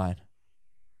rank their line?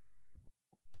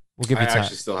 We'll give I you time.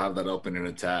 actually still have that open in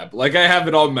a tab. Like I have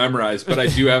it all memorized, but I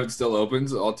do have it still open,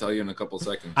 so I'll tell you in a couple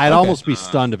seconds. I'd almost be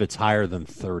stunned if it's higher than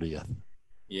 30th.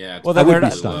 Yeah. Well, I they're would be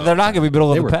not, stunned. they're not going to be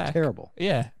middle They of were the pack. terrible.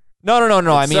 Yeah. No.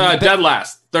 I mean, dead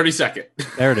last, 32nd.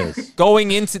 There it is.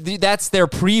 going into that's their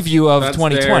preview of That's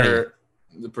 2020.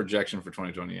 the projection for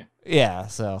 2020. Yeah. Yeah.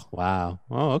 So Wow.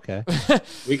 Oh, okay.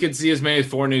 We could see as many as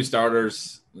 4 new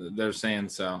starters. They're saying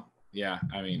so. Yeah.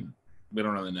 I mean, we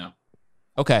don't really know.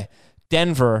 okay,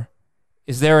 Denver.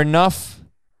 Is there enough?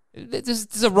 This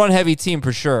is a run-heavy team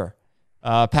for sure.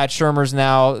 Pat Shurmur's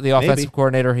now the offensive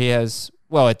coordinator. He has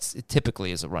it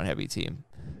typically is a run-heavy team.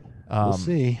 We'll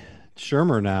see.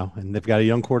 Shurmur now, and they've got a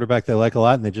young quarterback they like a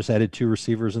lot, and they just added 2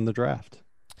 receivers in the draft.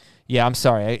 Yeah, I'm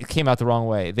sorry, it came out the wrong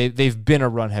way. They've been a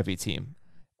run-heavy team.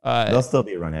 They'll still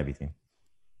be a run-heavy team.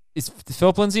 Does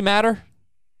Philip Lindsay matter?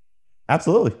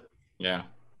 Absolutely. Yeah.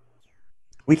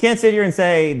 We can't sit here and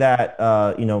say that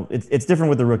it's different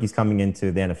with the rookies coming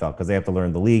into the NFL because they have to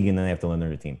learn the league and then they have to learn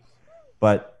their team.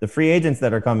 But the free agents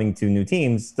that are coming to new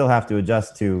teams still have to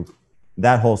adjust to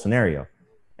that whole scenario.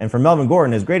 And for Melvin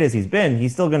Gordon, as great as he's been,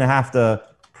 he's still going to have to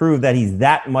prove that he's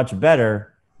that much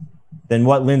better than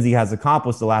what Lindsay has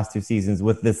accomplished the last 2 seasons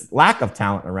with this lack of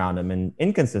talent around him and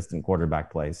inconsistent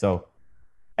quarterback play. So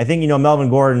I think, Melvin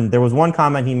Gordon, there was one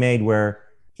comment he made where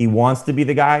he wants to be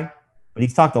the guy, but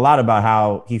he's talked a lot about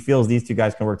how he feels these 2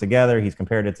 guys can work together. He's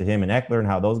compared it to him and Eckler and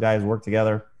how those guys work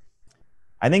together.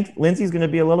 I think Lindsay's going to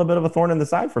be a little bit of a thorn in the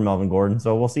side for Melvin Gordon.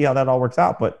 So we'll see how that all works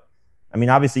out. But I mean,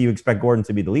 obviously you expect Gordon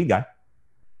to be the lead guy.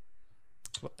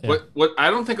 Yeah. What I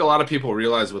don't think a lot of people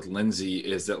realize with Lindsay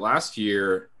is that last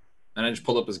year, and I just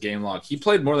pulled up his game log, he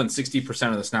played more than 60%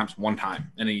 of the snaps one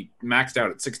time, and he maxed out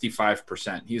at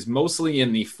 65%. He's mostly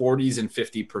in the 40s and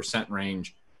 50%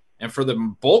 range. And for the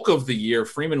bulk of the year,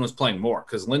 Freeman was playing more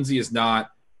because Lindsay is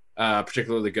not a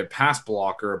particularly good pass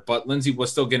blocker, but Lindsay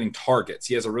was still getting targets.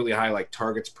 He has a really high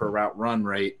targets per route run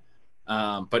rate,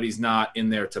 but he's not in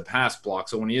there to pass block.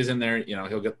 So when he is in there,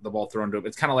 he'll get the ball thrown to him.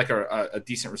 It's kind of like a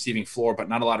decent receiving floor, but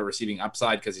not a lot of receiving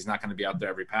upside because he's not going to be out there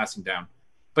every passing down.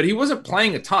 But he wasn't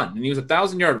playing a ton, and he was a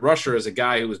 1,000-yard rusher as a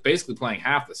guy who was basically playing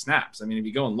half the snaps. I mean, if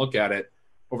you go and look at it,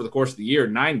 over the course of the year,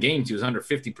 9 games, he was under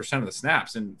 50% of the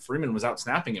snaps, and Freeman was out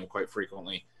snapping him quite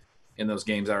frequently in those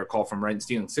games. I recall from Wright and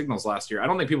stealing signals last year. I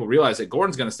don't think people realize that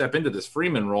Gordon's going to step into this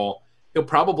Freeman role. He'll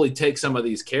probably take some of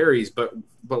these carries, but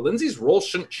Lindsay's role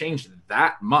shouldn't change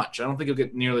that much. I don't think he'll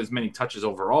get nearly as many touches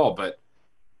overall, but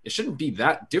it shouldn't be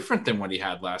that different than what he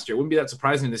had last year. It wouldn't be that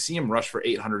surprising to see him rush for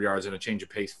 800 yards in a change of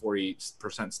pace,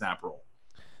 40% snap role.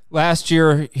 Last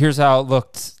year, here's how it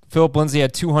looked. Philip Lindsay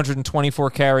had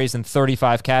 224 carries and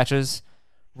 35 catches.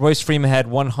 Royce Freeman had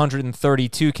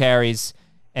 132 carries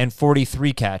and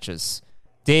 43 catches.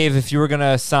 Dave, if you were going to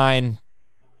assign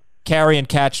carry and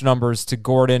catch numbers to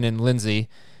Gordon and Lindsay,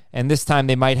 and this time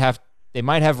they might have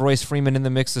Royce Freeman in the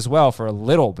mix as well for a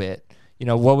little bit.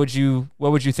 What would you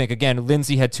think? Again,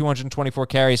 Lindsay had 224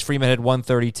 carries, Freeman had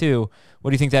 132.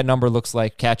 What do you think that number looks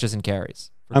like, catches and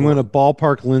carries? I'm going to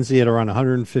ballpark Lindsay at around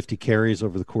 150 carries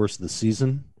over the course of the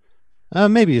season.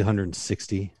 Maybe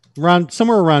 160,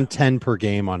 somewhere around 10 per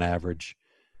game on average,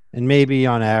 and maybe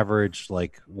on average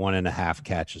 1.5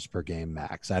 catches per game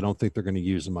max. I don't think they're going to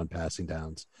use him on passing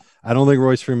downs. I don't think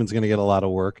Royce Freeman's going to get a lot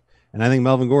of work, and I think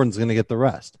Melvin Gordon's going to get the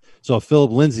rest. So if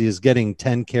Philip Lindsay is getting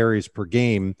 10 carries per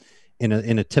game in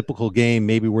a typical game,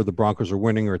 maybe where the Broncos are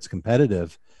winning or it's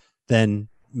competitive, then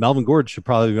Melvin Gordon should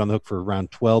probably be on the hook for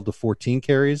around 12 to 14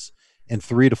 carries and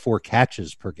 3 to 4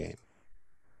 catches per game.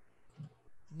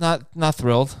 Not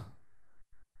thrilled.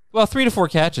 Well, 3 to 4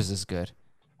 catches is good.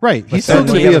 Right. He's still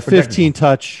going to be a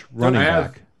 15-touch running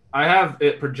back. I have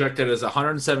it projected as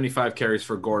 175 carries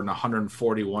for Gordon,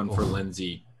 141 for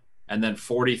Lindsay, and then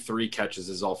 43 catches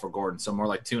is all for Gordon. So more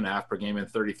like 2.5 per game and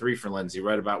 33 for Lindsay,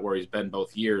 right about where he's been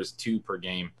both years, 2 per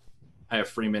game. I have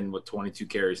Freeman with 22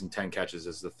 carries and 10 catches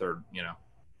as the third,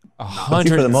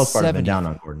 100 for the most part, been down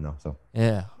on Gordon, though. So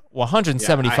yeah.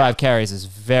 175 carries is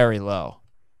very low.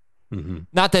 Mm-hmm.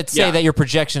 Not that say that your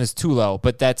projection is too low,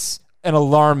 but that's an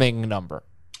alarming number.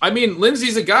 I mean,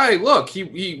 Lindsey's a guy. Look,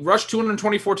 he rushed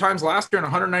 224 times last year and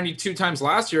 192 times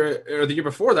last year, or the year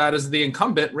before that, as the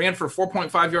incumbent. Ran for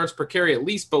 4.5 yards per carry at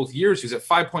least both years. He's at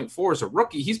 5.4 as a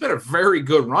rookie. He's been a very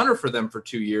good runner for them for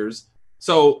 2 years.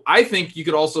 So I think you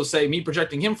could also say me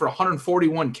projecting him for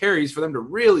 141 carries for them to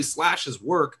really slash his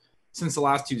work since the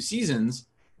last 2 seasons.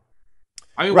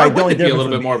 I mean, why wouldn't it be a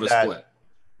little bit more of a split?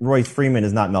 Royce Freeman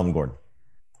is not Melvin Gordon.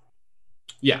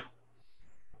 Yeah.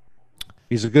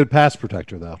 He's a good pass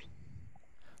protector, though.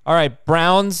 All right,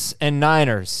 Browns and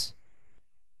Niners.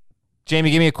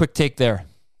 Jamie, give me a quick take there.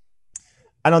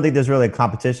 I don't think there's really a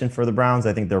competition for the Browns.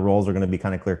 I think their roles are going to be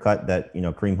kind of clear cut, that,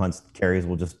 Kareem Hunt's carries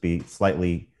will just be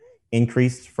slightly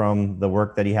increased from the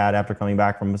work that he had after coming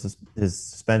back from his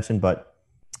suspension. But,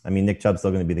 I mean, Nick Chubb's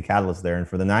still going to be the catalyst there. And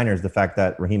for the Niners, the fact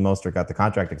that Raheem Mostert got the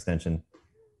contract extension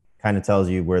kind of tells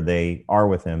you where they are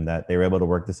with him, that they were able to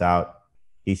work this out.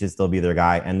 He should still be their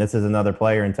guy. And this is another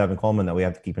player in Tevin Coleman that we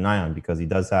have to keep an eye on, because he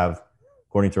does have,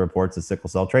 according to reports, a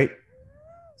sickle cell trait.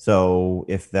 So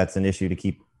if that's an issue to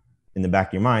keep in the back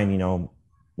of your mind,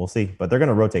 we'll see. But they're going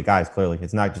to rotate guys, clearly.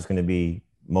 It's not just going to be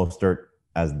Mostert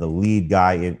as the lead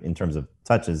guy in terms of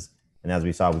touches. And as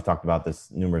we saw, we've talked about this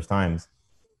numerous times,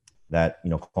 that,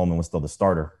 Coleman was still the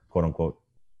starter, quote unquote,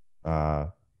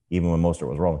 even when Mostert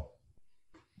was rolling.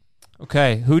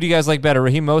 Okay, who do you guys like better,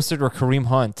 Raheem Mostert or Kareem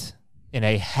Hunt in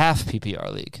a half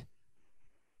PPR league?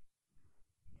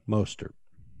 Mostert.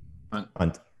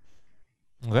 Hunt.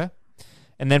 Okay.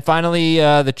 And then finally,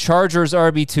 the Chargers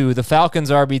RB2, the Falcons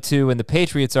RB2, and the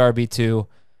Patriots RB2.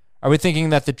 Are we thinking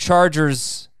that the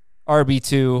Chargers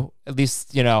RB2, at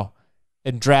least,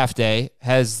 in draft day,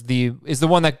 is the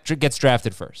one that gets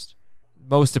drafted first?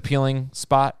 Most appealing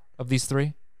spot of these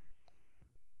three?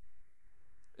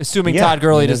 Assuming Todd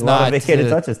Gurley does not. A lot of vacated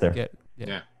touches there.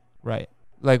 Yeah. Right.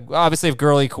 Like, obviously, if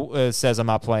Gurley says I'm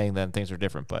not playing, then things are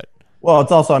different. But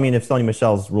it's also, if Sony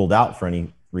Michel's ruled out for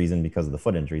any reason because of the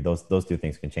foot injury, those two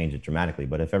things can change it dramatically.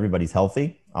 But if everybody's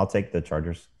healthy, I'll take the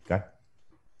Chargers guy.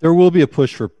 There will be a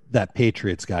push for that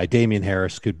Patriots guy. Damian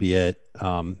Harris could be it.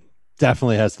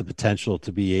 Definitely has the potential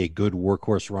to be a good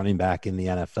workhorse running back in the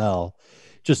NFL.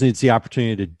 Just needs the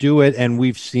opportunity to do it. And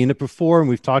we've seen it before, and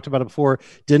we've talked about it before.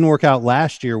 Didn't work out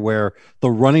last year, where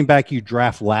the running back you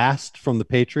draft last from the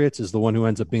Patriots is the one who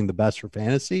ends up being the best for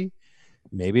fantasy.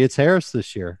 Maybe it's Harris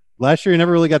this year. Last year, he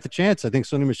never really got the chance. I think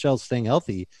Sony Michel staying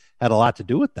healthy had a lot to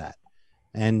do with that.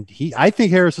 And I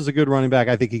think Harris is a good running back.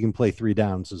 I think he can play 3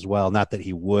 downs as well. Not that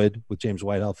he would with James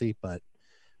White healthy, but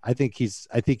I think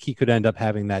he could end up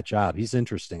having that job. He's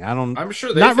interesting. I'm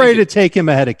sure not ready to take him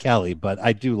ahead of Kelly, but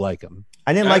I do like him.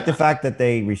 I didn't like the fact that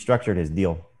they restructured his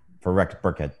deal for Rex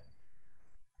Burkhead.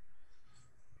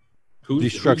 Who got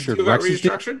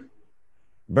restructured?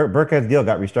 Burkhead's deal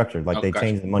got restructured. They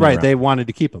changed the money around. They wanted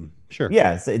to keep him. Sure.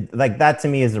 Yeah, so that to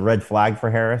me is a red flag for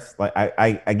Harris.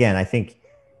 I think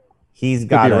he's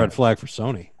got could be a red flag for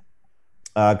Sony.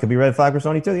 Could be a red flag for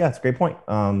Sony too. Yeah, it's a great point.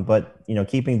 But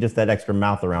keeping just that extra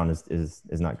mouth around is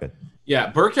not good.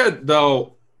 Yeah, Burkhead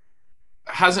though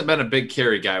hasn't been a big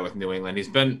carry guy with New England. He's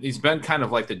been kind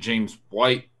of like the James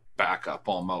White backup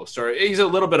almost, or he's a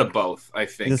little bit of both, I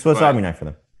think. He's a Swiss Army knife for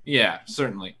them. Yeah,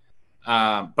 certainly.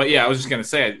 But yeah, I was just going to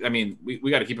say,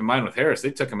 we got to keep in mind with Harris,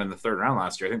 they took him in the 3rd round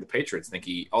last year. I think the Patriots think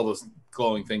all those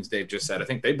glowing things Dave just said, I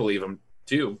think they believe him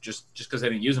too. Just because they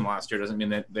didn't use him last year doesn't mean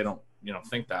that they don't,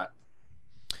 think that.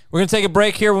 We're going to take a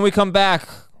break here. When we come back,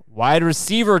 wide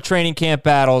receiver training camp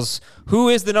battles. Who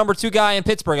is the number 2 guy in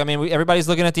Pittsburgh? Everybody's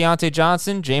looking at Deontay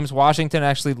Johnson. James Washington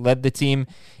actually led the team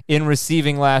in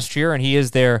receiving last year, and he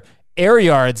is their air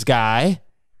yards guy.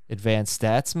 Advanced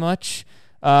stats much?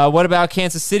 What about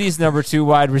Kansas City's number 2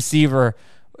 wide receiver?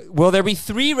 Will there be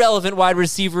 3 relevant wide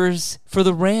receivers for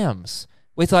the Rams?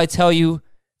 Wait till I tell you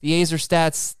the A's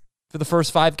stats for the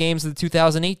first 5 games of the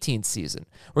 2018 season.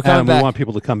 We're coming back. We want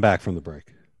people to come back from the break.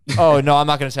 Oh, no, I'm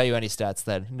not going to tell you any stats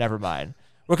then. Never mind.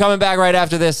 We're coming back right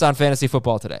after this on Fantasy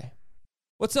Football Today.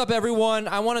 What's up, everyone?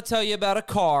 I want to tell you about a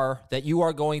car that you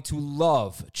are going to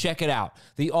love. Check it out.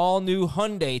 The all-new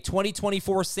Hyundai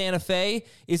 2024 Santa Fe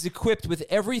is equipped with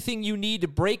everything you need to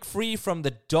break free from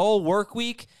the dull work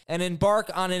week and embark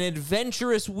on an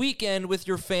adventurous weekend with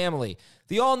your family.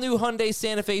 The all-new Hyundai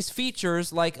Santa Fe's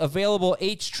features like available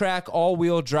H-Track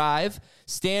all-wheel drive,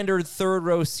 standard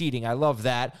third-row seating, I love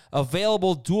that,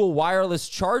 available dual wireless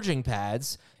charging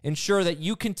pads, ensure that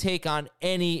you can take on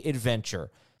any adventure.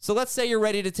 So let's say you're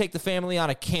ready to take the family on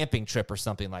a camping trip or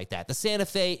something like that. The Santa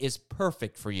Fe is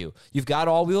perfect for you. You've got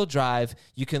all-wheel drive.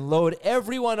 You can load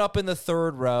everyone up in the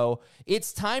third row.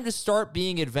 It's time to start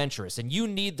being adventurous, and you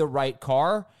need the right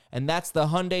car, and that's the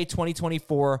Hyundai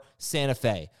 2024 Santa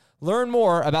Fe. Learn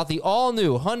more about the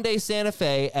all-new Hyundai Santa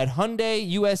Fe at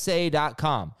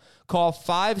HyundaiUSA.com. Call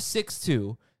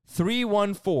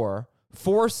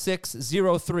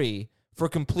 562-314-4603 for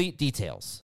complete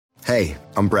details. Hey,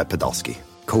 I'm Brett Podolsky,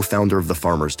 co-founder of The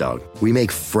Farmer's Dog. We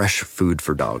make fresh food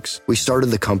for dogs. We started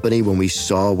the company when we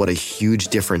saw what a huge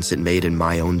difference it made in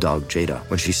my own dog, Jada,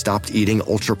 when she stopped eating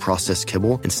ultra-processed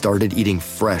kibble and started eating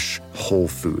fresh, whole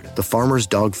food. The Farmer's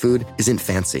Dog food isn't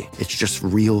fancy. It's just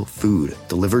real food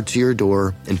delivered to your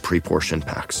door in pre-portioned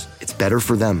packs. It's better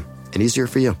for them and easier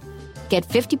for you. Get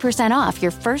 50% off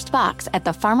your first box at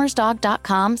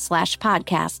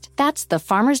thefarmersdog.com/podcast. That's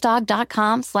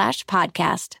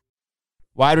thefarmersdog.com/podcast.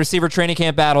 Wide receiver training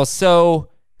camp battles. So,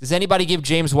 does anybody give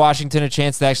James Washington a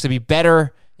chance to actually be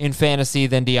better in fantasy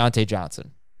than Deontay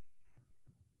Johnson?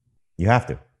 You have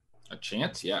to. A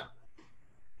chance? Yeah.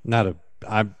 No,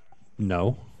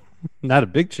 not a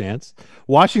big chance.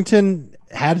 Washington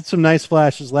had some nice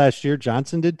flashes last year.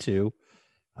 Johnson did too.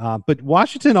 But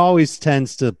Washington always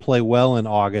tends to play well in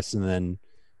August and then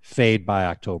fade by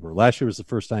October. Last year was the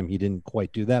first time he didn't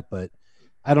quite do that, but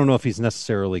I don't know if he's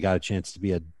necessarily got a chance to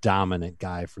be a dominant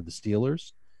guy for the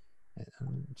Steelers.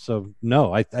 So,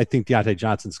 no, I think Deontay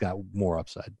Johnson's got more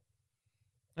upside.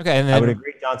 Okay, and then, I would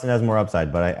agree Johnson has more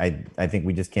upside, but I think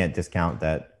we just can't discount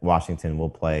that Washington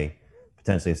will play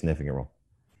potentially a significant role.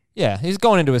 Yeah, he's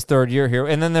going into his third year here.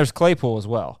 And then there's Claypool as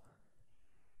well.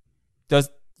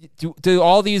 Do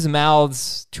all these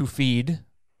mouths to feed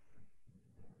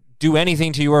do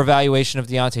anything to your evaluation of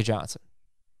Deontay Johnson?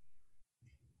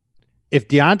 If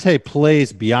Deontay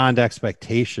plays beyond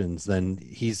expectations, then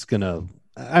he's going to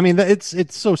 – I mean,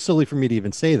 it's so silly for me to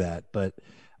even say that, but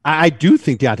I do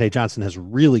think Deontay Johnson has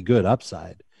really good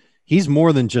upside. He's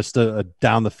more than just a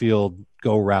down-the-field,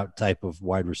 go-route type of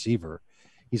wide receiver.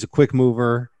 He's a quick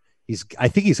mover. I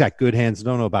think he's got good hands. I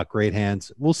don't know about great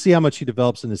hands. We'll see how much he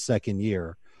develops in his second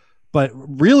year. But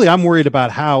really, I'm worried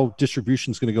about how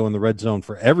distribution is going to go in the red zone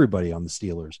for everybody on the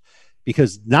Steelers,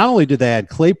 because not only did they add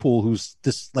Claypool, who's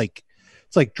this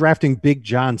it's like drafting Big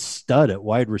John Stud at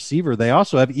wide receiver. They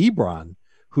also have Ebron,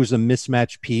 who's a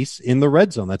mismatch piece in the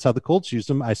red zone. That's how the Colts use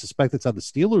him. I suspect that's how the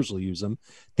Steelers will use him.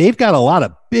 They've got a lot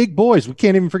of big boys. We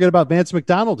can't even forget about Vance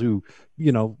McDonald, who,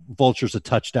 vultures a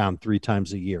touchdown 3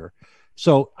 times a year.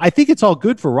 So I think it's all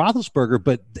good for Roethlisberger,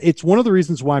 but it's one of the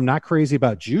reasons why I'm not crazy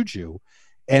about Juju.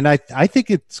 And I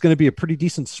think it's going to be a pretty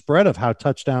decent spread of how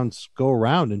touchdowns go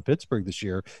around in Pittsburgh this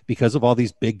year because of all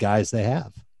these big guys they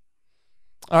have.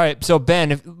 All right, so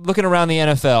Ben, looking around the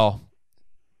NFL,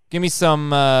 give me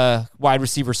some wide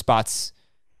receiver spots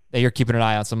that you're keeping an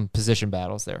eye on, some position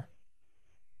battles there.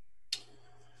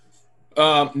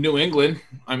 New England.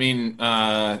 I mean,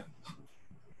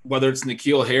 whether it's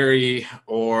N'Keal Harry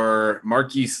or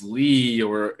Marquise Lee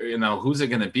or, who's it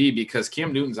going to be? Because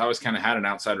Cam Newton's always kind of had an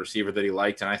outside receiver that he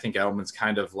liked, and I think Edelman's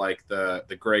kind of like the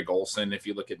Greg Olsen if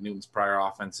you look at Newton's prior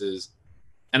offenses.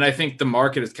 And I think the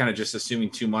market is kind of just assuming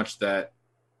too much that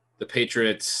the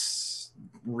Patriots'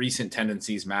 recent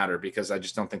tendencies matter, because I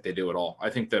just don't think they do at all. I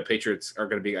think the Patriots are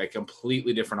going to be a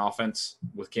completely different offense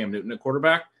with Cam Newton at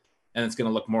quarterback, and it's going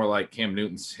to look more like Cam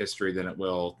Newton's history than it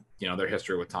will, their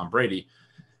history with Tom Brady.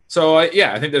 So, I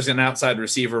think there's an outside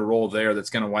receiver role there that's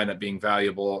going to wind up being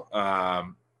valuable.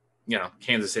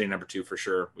 Kansas City number 2 for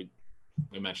sure. We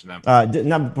mentioned them.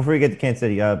 Now, before we get to Kansas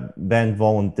City, Ben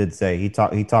Volin did say he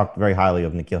talked very highly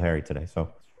of N'Keal Harry today.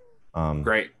 So,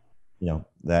 great.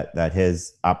 That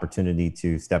his opportunity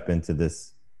to step into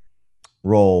this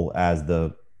role as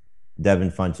the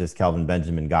Devin Funchess, Kelvin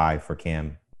Benjamin guy for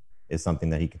Cam is something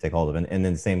that he can take hold of. And in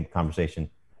the same conversation,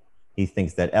 he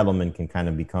thinks that Edelman can kind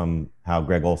of become how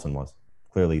Greg Olsen was.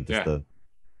 Clearly just the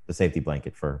safety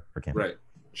blanket for Cam. Right.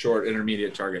 Short,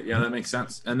 intermediate target. Yeah, that makes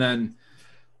sense. And then,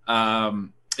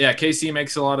 KC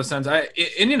makes a lot of sense.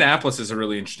 Indianapolis is a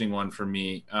really interesting one for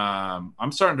me.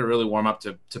 I'm starting to really warm up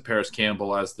to Paris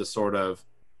Campbell as the sort of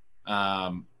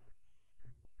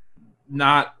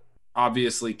not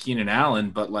obviously Keenan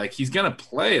Allen, but like he's going to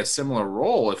play a similar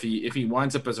role if he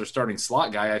winds up as our starting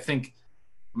slot guy. I think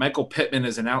Michael Pittman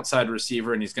is an outside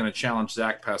receiver, and he's going to challenge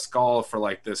Zach Pascal for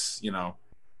like this,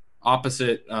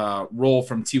 opposite role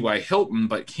from T.Y. Hilton.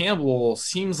 But Campbell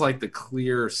seems like the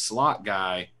clear slot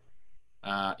guy.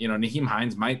 Nyheim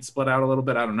Hines might split out a little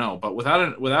bit. I don't know. But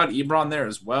without Ebron there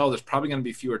as well, there's probably going to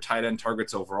be fewer tight end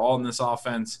targets overall in this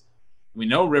offense. We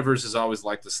know Rivers is always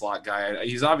like the slot guy.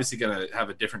 He's obviously going to have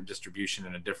a different distribution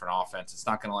and a different offense. It's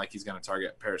not going to like he's going to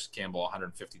target Paris Campbell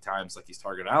 150 times like he's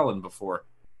targeted Allen before.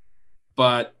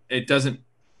 But it doesn't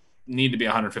need to be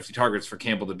 150 targets for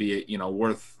Campbell to be,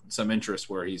 worth some interest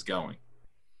where he's going.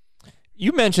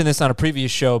 You mentioned this on a previous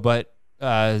show, but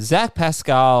Zach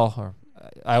Pascal, or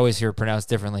I always hear it pronounced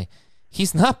differently.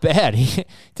 He's not bad. He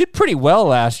did pretty well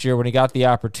last year when he got the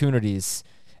opportunities.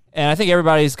 And I think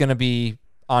everybody's going to be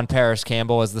on Paris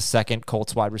Campbell as the second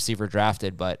Colts wide receiver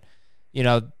drafted. But,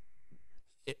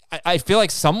 I feel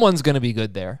like someone's going to be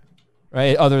good there,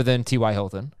 right, other than T.Y.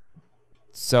 Hilton.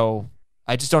 So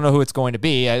I just don't know who it's going to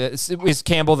be. Is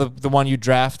Campbell the one you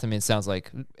draft? I mean, it sounds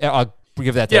like I'll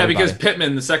give that to everybody. Because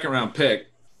Pittman, the second-round pick,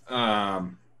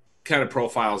 kind of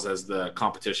profiles as the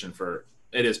competition for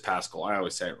 – it is Pascal. I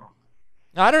always say it wrong.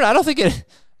 I don't think it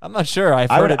 – I'm not sure.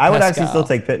 I would actually still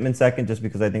take Pittman second just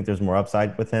because I think there's more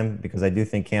upside with him because I do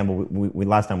think Campbell, we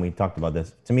last time we talked about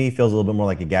this, to me he feels a little bit more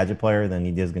like a gadget player than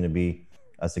he is going to be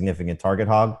a significant target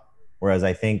hog. Whereas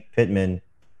I think Pittman,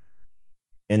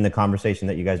 in the conversation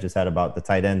that you guys just had about the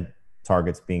tight end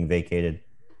targets being vacated,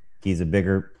 he's a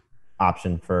bigger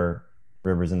option for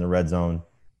Rivers in the red zone.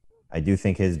 I do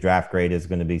think his draft grade is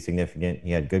going to be significant.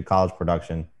 He had good college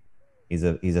production. He's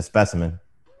a specimen.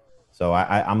 So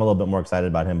I'm a little bit more excited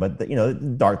about him, but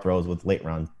dart throws with late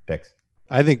round picks.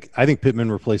 I think Pittman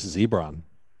replaces Ebron,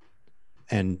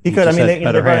 and he could. I mean,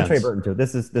 they're running Trey Burton too.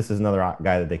 This is another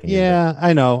guy that they can use. Yeah,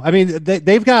 I know. I mean,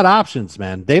 they've got options,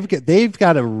 man. They've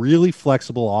got a really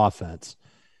flexible offense,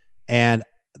 and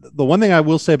the one thing I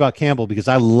will say about Campbell, because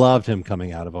I loved him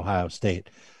coming out of Ohio State,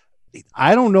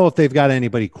 I don't know if they've got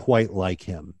anybody quite like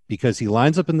him because he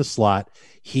lines up in the slot.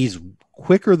 He's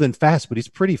quicker than fast, but he's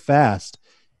pretty fast.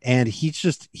 And he's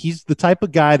the type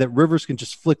of guy that Rivers can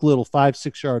just flick little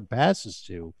 5-6 yard passes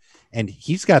to. And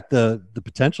he's got the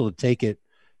potential to take it,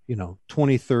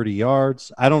 20, 30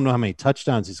 yards. I don't know how many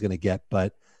touchdowns he's going to get,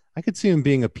 but I could see him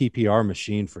being a PPR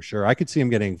machine for sure. I could see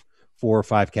him getting 4 or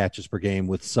 5 catches per game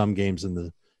with some games in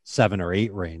the 7 or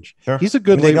 8 range. Sure. He's a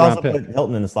good late round pick. Put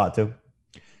Hilton in the slot too.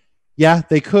 Yeah,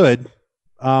 they could.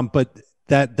 But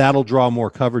that'll draw more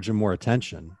coverage and more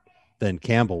attention than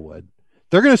Campbell would.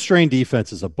 They're going to strain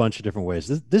defenses a bunch of different ways.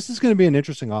 This is going to be an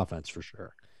interesting offense for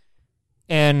sure.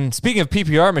 And speaking of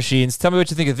PPR machines, tell me what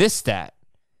you think of this stat.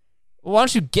 Why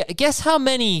don't you guess how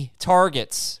many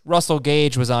targets Russell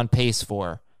Gage was on pace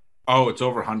for? Oh, it's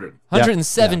over 100.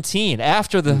 117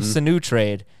 after the Sanu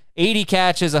trade. 80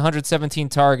 catches, 117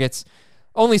 targets,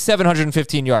 only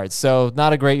 715 yards. So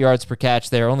not a great yards per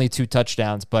catch there, only 2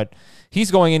 touchdowns. But he's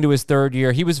going into his 3rd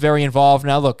year. He was very involved.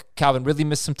 Now, look, Calvin Ridley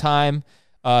missed some time.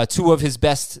 2 of his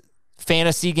best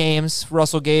fantasy games,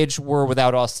 Russell Gage, were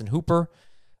without Austin Hooper.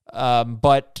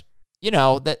 But,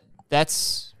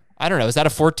 that's, I don't know, is that a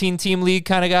 14-team league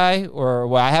kind of guy?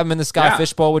 Or I have him in the Sky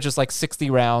Fishbowl, which is like 60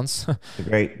 rounds. A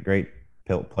great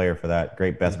player for that.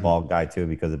 Great best ball guy, too,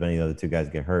 because if any of the other 2 guys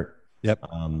get hurt. Yep.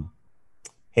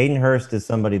 Hayden Hurst is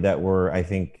somebody that we're, I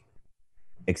think,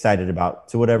 excited about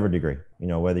to whatever degree.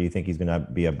 Whether you think he's going to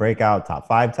be a breakout, top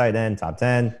 5 tight end, top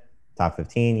 10, top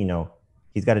 15,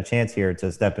 he's got a chance here to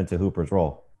step into Hooper's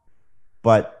role.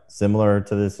 But similar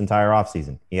to this entire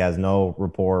offseason, he has no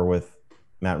rapport with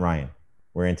Matt Ryan.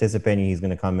 We're anticipating he's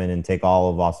going to come in and take all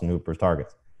of Austin Hooper's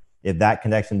targets. If that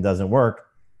connection doesn't work,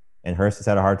 and Hurst has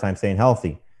had a hard time staying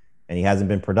healthy, and he hasn't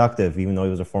been productive, even though he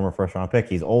was a former first-round pick,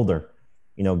 he's older.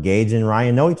 Gage and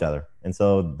Ryan know each other. And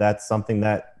so that's something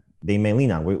that they may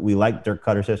lean on. We like Dirk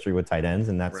Cutter's history with tight ends,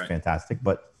 and that's fantastic.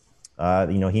 But,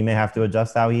 he may have to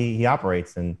adjust how he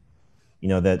operates. And,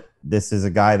 that this is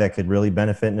a guy that could really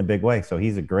benefit in a big way. So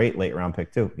he's a great late round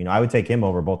pick too. I would take him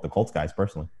over both the Colts guys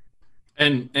personally.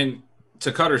 And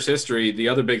to Cutter's history, the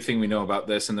other big thing we know about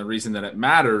this and the reason that it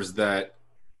matters that,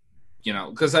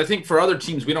 because I think for other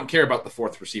teams, we don't care about the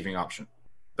 4th receiving option,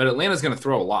 but Atlanta's going to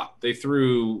throw a lot. They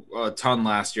threw a ton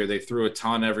last year. They threw a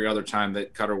ton every other time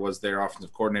that Cutter was their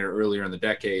offensive coordinator earlier in the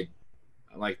decade,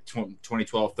 like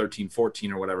 2012, 13,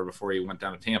 14 or whatever, before he went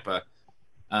down to Tampa.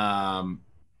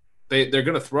 They're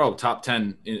going to throw top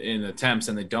 10 in attempts,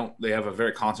 and they have a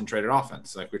very concentrated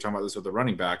offense. Like we're talking about this with the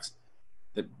running backs.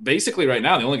 That basically right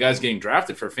now, the only guys getting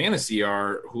drafted for fantasy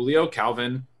are Julio,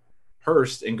 Calvin,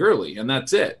 Hurst, and Gurley, and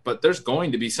that's it. But there's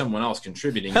going to be someone else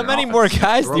contributing. How many more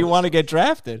guys do you want to get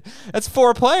drafted? That's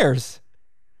 4 players.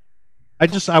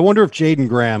 I wonder if Jaden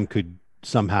Graham could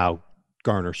somehow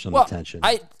garner some attention.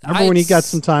 Remember when he got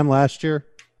some time last year?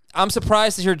 I'm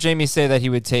surprised to hear Jamie say that he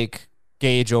would take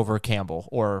Gage over Campbell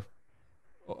or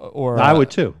I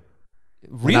would too.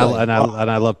 Really? And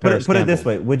I love Paris. Put it this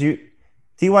way: would you?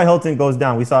 T.Y. Hilton goes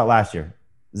down. We saw it last year.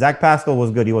 Zach Pascal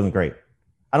was good. He wasn't great.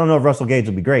 I don't know if Russell Gage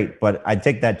will be great, but I'd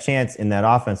take that chance in that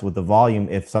offense with the volume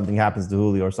if something happens to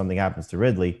Julio or something happens to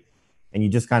Ridley. And you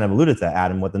just kind of alluded to that,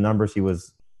 Adam, with the numbers he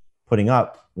was putting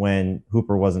up when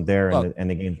Hooper wasn't there and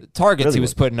the game. Targets really he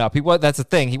was putting up. That's the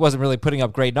thing. He wasn't really putting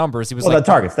up great numbers. He was the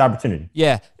targets, the opportunity.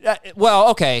 Yeah. Well,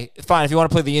 okay, fine. If you want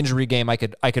to play the injury game, I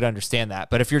could understand that.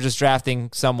 But if you're just drafting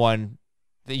someone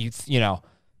that you know,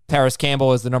 Paris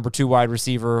Campbell is the number 2 wide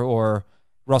receiver, or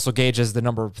Russell Gage is the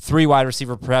number 3 wide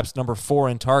receiver, perhaps number 4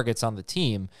 in targets on the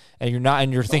team, and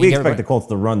you're thinking we expect the Colts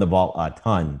to run the ball a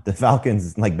ton. The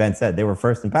Falcons, like Ben said, they were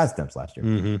first in pass attempts last year.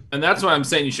 Mm-hmm. And that's why I'm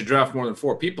saying you should draft more than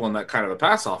 4 people in that kind of a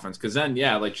pass offense, because then,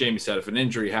 yeah, like Jamie said, if an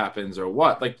injury happens or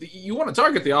what, like you want to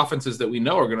target the offenses that we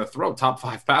know are going to throw top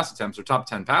 5 pass attempts or top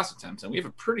 10 pass attempts, and we have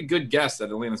a pretty good guess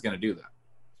that Atlanta's going to do that.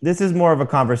 This is more of a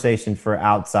conversation for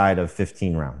outside of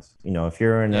 15 rounds. You know, if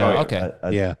you're in a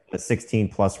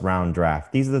 16-plus round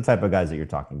draft, these are the type of guys that you're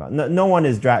talking about. No one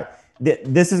is draft.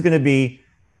 This is going to be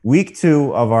week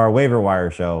 2 of our waiver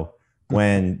wire show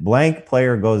when blank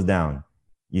player goes down.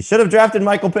 You should have drafted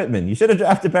Michael Pittman. You should have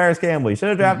drafted Paris Campbell. You should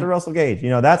have drafted Russell Gage. You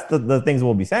know, that's the things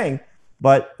we'll be saying.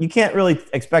 But you can't really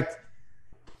expect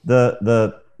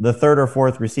the third or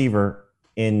fourth receiver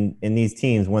in these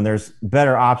teams when there's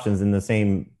better options in the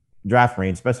same draft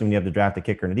range, especially when you have to draft a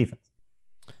kicker and a defense.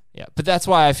 Yeah, but that's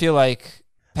why I feel like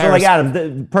So like Adam,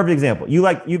 the perfect example.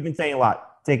 You've been saying a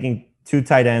lot, taking 2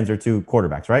 tight ends or 2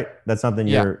 quarterbacks, right? That's something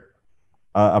you're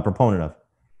a proponent of.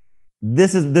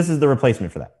 This is the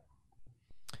replacement for that.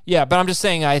 Yeah, but I'm just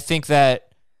saying I think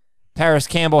that Paris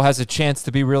Campbell has a chance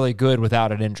to be really good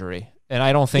without an injury, and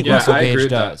I don't think Russell Gage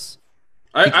does.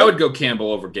 I would go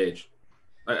Campbell over Gage.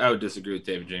 I would disagree with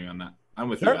David Jamie on that. I'm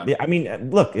with you. Yeah, I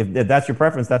mean, look, if that's your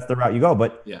preference, that's the route you go.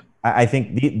 But yeah, I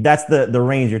think that's the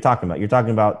range you're talking about. You're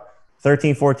talking about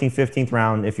 13th, 14th, 15th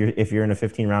round if you're in a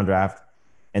 15-round draft,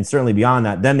 and certainly beyond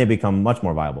that, then they become much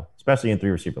more viable, especially in 3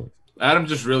 receiver leagues. Adam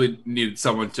just really needed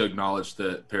someone to acknowledge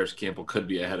that Paris Campbell could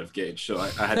be ahead of Gage, so I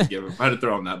had to give him. I had to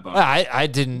throw him that bone. I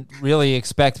didn't really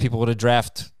expect people to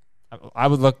draft. I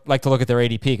would like to look at their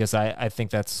ADP because I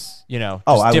think that's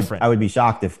different. I would be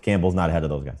shocked if Campbell's not ahead of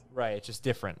those guys. Right, it's just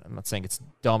different. I'm not saying it's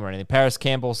dumb or anything. Paris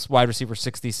Campbell's wide receiver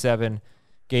 67,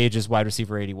 Gage is wide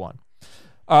receiver 81.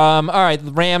 All right,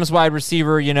 Rams wide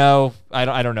receiver. I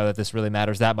don't know that this really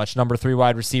matters that much. Number 3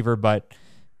 wide receiver, but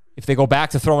if they go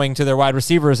back to throwing to their wide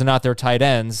receivers and not their tight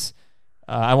ends,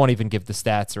 I won't even give the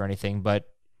stats or anything, but.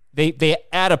 They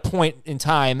at a point in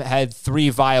time had 3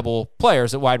 viable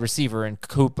players at wide receiver in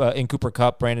Cooper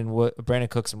Kupp, Brandon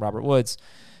Cooks, and Robert Woods.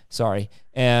 Sorry.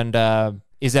 And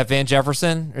is that Van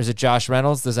Jefferson or is it Josh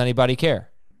Reynolds? Does anybody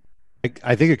care?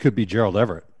 I think it could be Gerald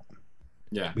Everett.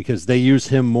 Yeah. Because they use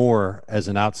him more as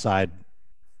an outside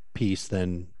piece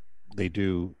than they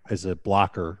do as a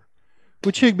blocker,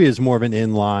 which Higbee is more of an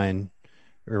inline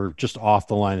or just off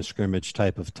the line of scrimmage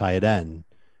type of tight end.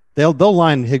 They'll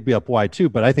line Higbee up wide too,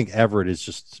 but I think Everett is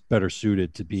just better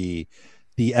suited to be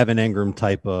the Evan Engram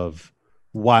type of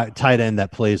tight end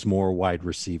that plays more wide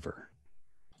receiver.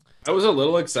 I was a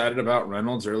little excited about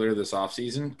Reynolds earlier this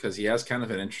offseason because he has kind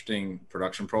of an interesting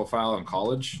production profile in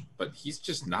college, but he's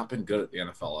just not been good at the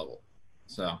NFL level.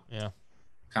 So yeah,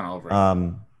 kind of over it.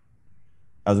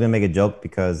 I was going to make a joke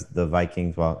because the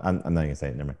Vikings, I'm not going to say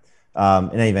it, never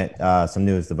mind. In any event, some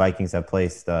news, the Vikings have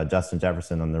placed Justin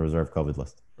Jefferson on the reserve COVID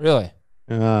list. Really?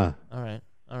 All right.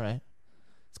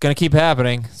 It's going to keep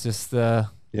happening. It's just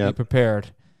be prepared.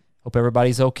 Hope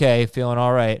everybody's okay, feeling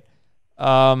all right.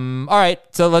 All right,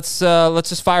 so let's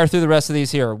just fire through the rest of these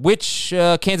here. Which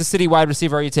Kansas City wide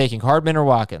receiver are you taking, Hardman or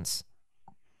Watkins?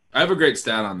 I have a great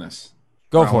stat on this.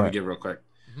 Go for it. I want to give real quick.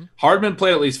 Mm-hmm. Hardman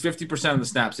played at least 50% of the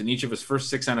snaps in each of his first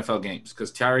 6 NFL games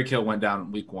because Tyreek Hill went down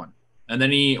in week 1. And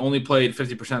then he only played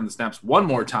 50% of the snaps one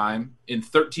more time in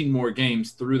 13 more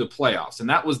games through the playoffs. And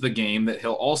that was the game that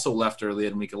Hill also left early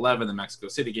in week 11, the Mexico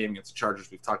City game against the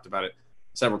Chargers. We've talked about it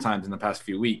several times in the past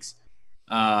few weeks.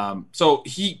 So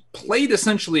he played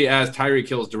essentially as Tyreek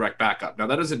Hill's direct backup. Now,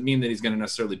 that doesn't mean that he's going to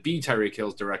necessarily be Tyreek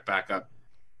Hill's direct backup,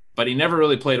 but he never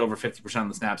really played over 50% of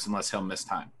the snaps unless Hill missed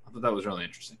time. I thought that was really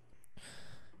interesting.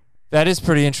 That is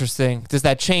pretty interesting. Does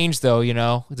that change,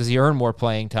 though? Does he earn more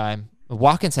playing time?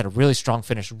 Watkins had a really strong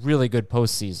finish, really good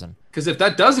postseason. Because if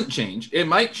that doesn't change, it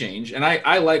might change. And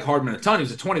I like Hardman a ton. He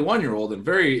was a 21-year-old and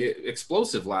very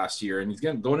explosive last year, and he's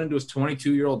going into his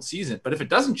 22-year-old season. But if it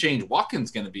doesn't change, Watkins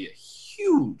is going to be a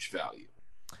huge value.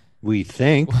 We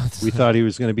thought he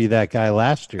was going to be that guy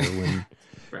last year when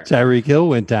Tyreek Hill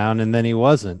went down, and then he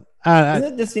wasn't.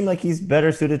 Doesn't it just seem like he's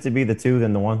better suited to be the 2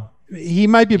 than the 1? He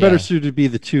might be better suited to be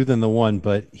the 2 than the 1,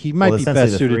 but he might be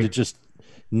best suited to just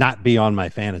not be on my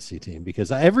fantasy team, because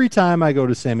every time I go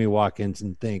to Sammy Watkins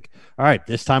and think, all right,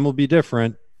 this time will be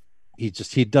different, he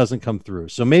doesn't come through.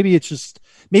 So maybe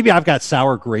I've got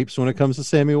sour grapes when it comes to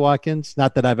Sammy Watkins.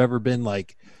 Not that I've ever been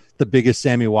like the biggest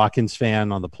Sammy Watkins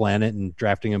fan on the planet and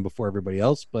drafting him before everybody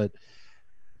else, but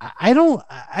I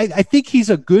think he's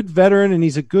a good veteran and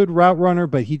he's a good route runner,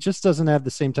 but he just doesn't have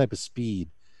the same type of speed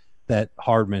that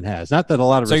Hardman has. Not that a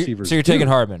lot of receivers. So you're taking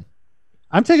Hardman.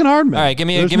 I'm taking Hardman. All right, give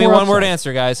me a one word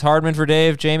answer, guys. Hardman for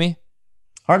Dave. Jamie.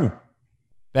 Hardman.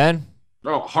 Ben.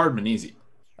 Oh, Hardman, easy. It's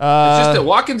just that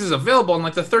Watkins is available in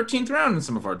like the 13th round in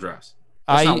some of our drafts.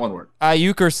 That's not one word.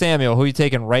 Ayuk or Samuel? Who are you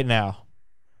taking right now?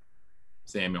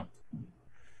 Samuel.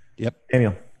 Yep.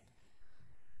 Samuel.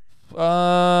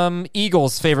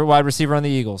 Eagles, favorite wide receiver on the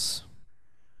Eagles?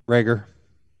 Rager,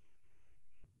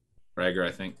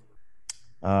 I think.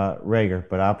 Rager,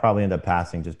 but I'll probably end up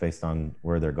passing just based on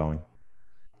where they're going.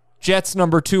 Jets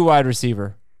number 2 wide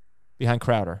receiver behind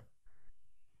Crowder.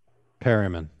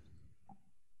 Perryman.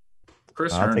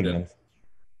 Chris Herndon.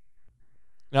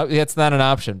 No, that's not an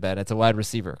option, Ben. It's a wide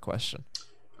receiver question.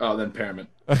 Oh, then Perriman.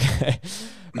 Okay.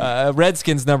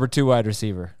 Redskins number 2 wide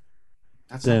receiver.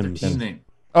 That's not their team name.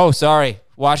 Oh, sorry.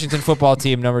 Washington football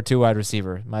team number 2 wide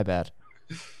receiver. My bad.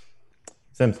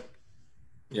 Sims.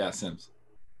 Yeah, Sims.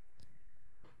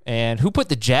 And who put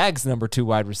the Jags number 2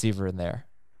 wide receiver in there?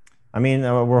 I mean,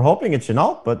 we're hoping it's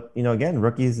Chenault, but again,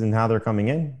 rookies and how they're coming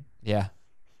in. Yeah.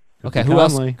 Okay. Who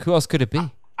else could it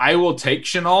be? I will take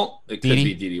Chenault. It could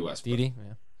be Dede Westbrook. Dede.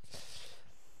 Yeah.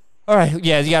 All right.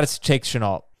 Yeah, you got to take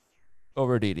Chenault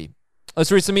over Dede.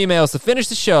 Let's read some emails to finish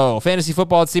the show.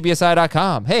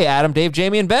 FantasyFootball@cbsi.com. Hey, Adam, Dave,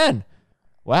 Jamie, and Ben.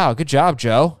 Wow, good job,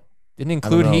 Joe. Didn't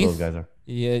include Heath. Those guys are.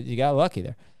 Yeah, you got lucky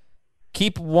there.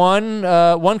 Keep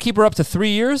one keeper up to 3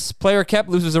 years. Player kept,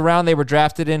 loses a round they were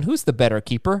drafted in. Who's the better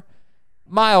keeper?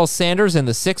 Miles Sanders in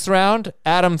the 6th round.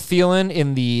 Adam Thielen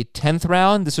in the 10th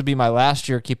round. This would be my last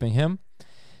year keeping him.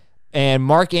 And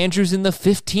Mark Andrews in the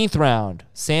 15th round.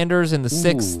 Sanders in the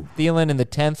 6th. Thielen in the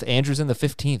 10th. Andrews in the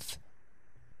 15th.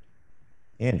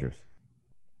 Andrews.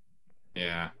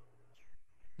 Yeah.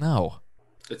 No.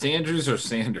 It's Andrews or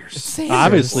Sanders. Sanders.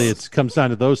 Obviously, it comes down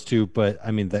to those two, but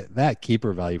I mean that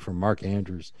keeper value from Mark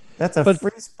Andrews. That's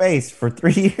free space for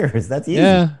 3 years. That's easy.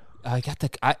 Yeah.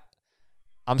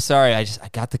 I'm sorry. I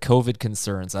got the COVID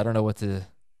concerns. I don't know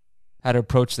how to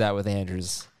approach that with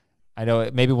Andrews. I know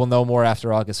maybe we'll know more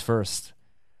after August 1st.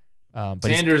 But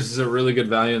Sanders is a really good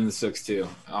value in the 6th too.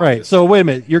 Obviously. Right. So wait a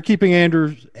minute. You're keeping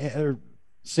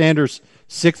Sanders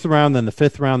 6th round, then the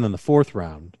 5th round, then the 4th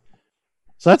round.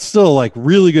 So that's still like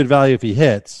really good value if he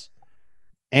hits.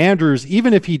 Andrews,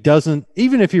 even if he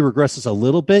regresses a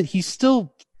little bit, he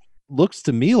still looks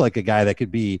to me like a guy that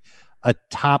could be a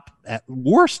at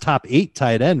worst top 8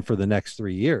 tight end for the next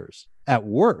 3 years. At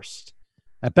worst.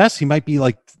 At best, he might be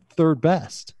like 3rd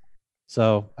best.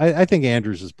 So I think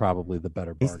Andrews is probably the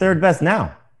better bargain. He's 3rd best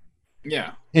now.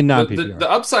 Yeah. In non-PPR. The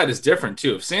upside is different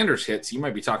too. If Sanders hits, you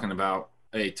might be talking about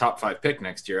a top 5 pick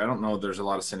next year. I don't know. There's a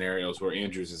lot of scenarios where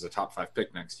Andrews is a top 5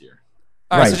 pick next year.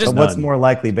 All right. So but what's more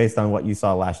likely based on what you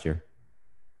saw last year?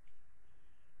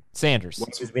 Sanders.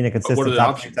 Andrews being a consistent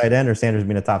top 5 tight end or Sanders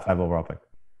being a top 5 overall pick?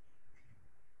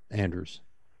 Andrews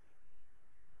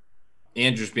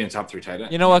being top 3 tight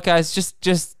end. You know what, guys?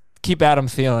 Just keep Adam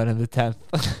Thielen in the 10th.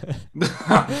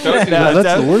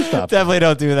 That's the worst option. Definitely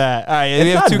don't do that. All right, it's we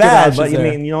have not 2 bad, good but options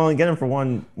there. you only get him for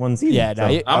one season. Yeah, no,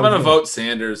 so I'm going to vote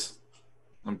Sanders.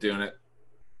 I'm doing it.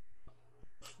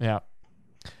 Yeah.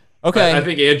 Okay. I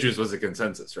think Andrews was a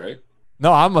consensus, right?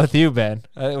 No, I'm with you, Ben.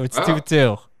 It's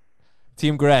 2-2.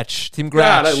 Team Gretsch. Team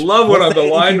Gretsch. God, I love when I'm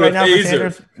aligned with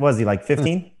Azer. Was he like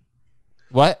 15?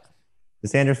 What? Is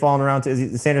Sanders falling around?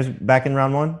 Is Sanders back in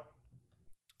round 1?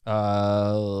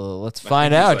 Let's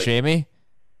find out, Jamie.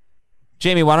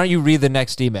 Jamie, why don't you read the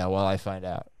next email while I find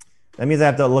out? That means I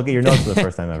have to look at your notes for the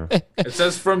first time ever. It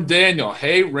says from Daniel,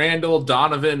 hey, Randall,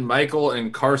 Donovan, Michael,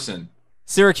 and Carson.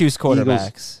 Syracuse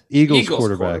quarterbacks. Eagles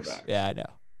quarterbacks. Yeah, I know.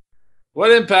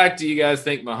 What impact do you guys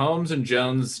think Mahomes and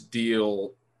Jones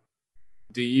deal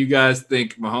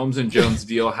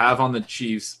have on the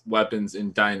Chiefs' weapons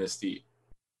in Dynasty?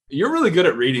 You're really good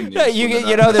at reading these. Yeah,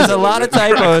 you know, there's a lot of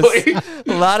typos.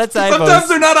 A lot of typos. Sometimes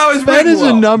they're not always Ben written is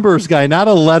well. a numbers guy, not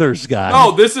a letters guy.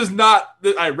 No, this is not.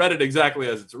 I read it exactly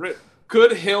as it's written.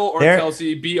 Could Hill or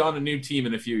Kelsey be on a new team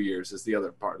in a few years? Is the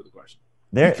other part of the question.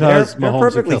 They're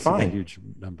perfectly fine. Huge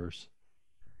numbers.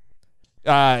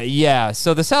 Yeah.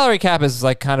 So the salary cap is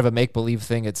like kind of a make-believe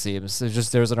thing, it seems.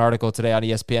 There was an article today on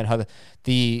ESPN how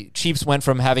the Chiefs went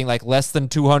from having like less than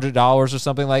 $200 or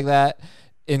something like that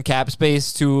in cap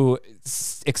space to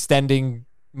extending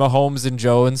Mahomes and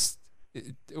Jones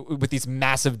with these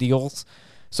massive deals.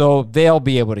 So they'll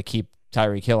be able to keep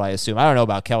Tyreek Hill, I assume. I don't know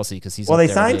about Kelsey because he's they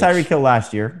signed Tyreek Hill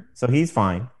last year, so he's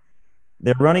fine.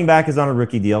 Their running back is on a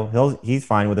rookie deal. He's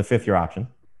fine with a 5th-year option.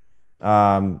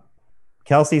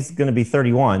 Kelsey's going to be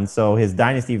 31, so his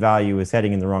dynasty value is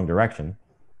heading in the wrong direction.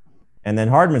 And then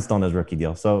Hardman's still on his rookie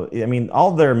deal. So, I mean,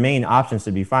 all their main options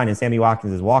should be fine, and Sammy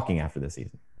Watkins is walking after this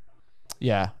season.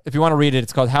 Yeah. If you want to read it,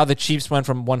 it's called How the Chiefs Went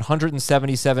from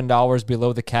 $177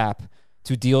 Below the Cap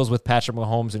to Deals with Patrick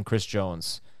Mahomes and Chris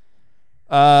Jones.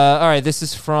 All right, this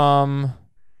is from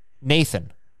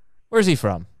Nathan. Where's he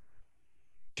from?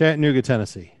 Chattanooga,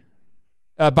 Tennessee.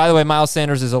 By the way, Miles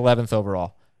Sanders is 11th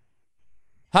overall.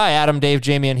 Hi, Adam, Dave,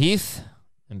 Jamie, and Heath,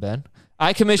 and Ben.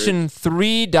 I commission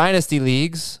 3 dynasty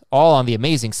leagues, all on the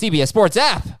amazing CBS Sports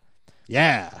app.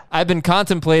 Yeah. I've been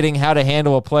contemplating how to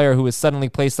handle a player who is suddenly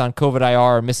placed on COVID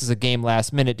IR or misses a game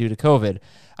last minute due to COVID.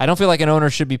 I don't feel like an owner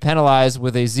should be penalized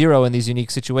with a 0 in these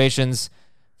unique situations.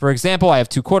 For example, I have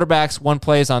 2 quarterbacks. One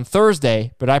plays on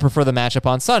Thursday, but I prefer the matchup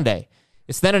on Sunday.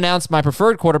 It's then announced my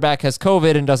preferred quarterback has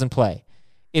COVID and doesn't play.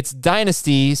 It's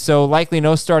dynasty, so likely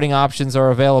no starting options are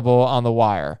available on the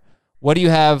wire. What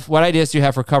ideas do you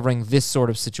have for covering this sort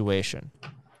of situation?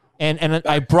 And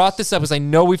I brought this up because I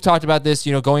know we've talked about this,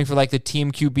 going for like the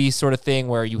team QB sort of thing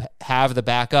where you have the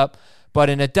backup. But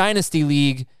in a dynasty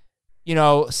league,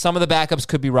 some of the backups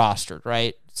could be rostered,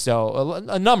 right? So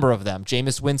a number of them,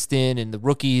 Jameis Winston and the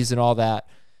rookies and all that.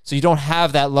 So you don't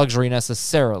have that luxury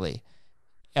necessarily.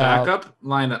 Backup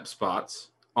lineup spots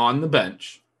on the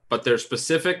bench, but they're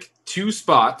specific 2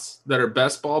 spots that are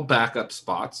best ball backup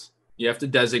spots. You have to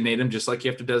designate them just like you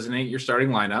have to designate your starting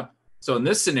lineup. So in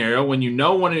this scenario, when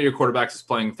one of your quarterbacks is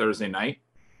playing Thursday night,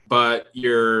 but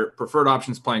your preferred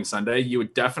option is playing Sunday, you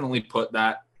would definitely put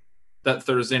that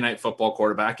Thursday night football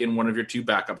quarterback in one of your 2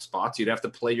 backup spots. You'd have to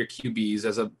play your QBs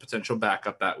as a potential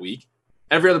backup that week.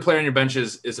 Every other player on your bench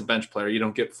is a bench player. You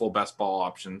don't get full best ball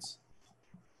options.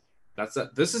 That's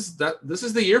that. This is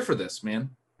the year for this,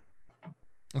 man.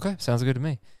 Okay, sounds good to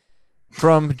me.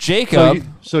 From Jacob.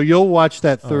 So you'll watch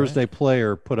that Thursday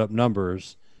player put up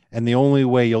numbers, and the only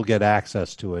way you'll get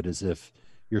access to it is if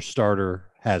your starter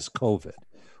has COVID.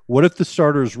 What if the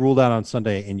starter is ruled out on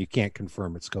Sunday and you can't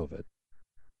confirm it's COVID?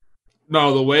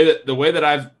 No, the way that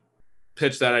I've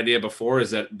pitched that idea before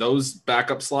is that those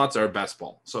backup slots are best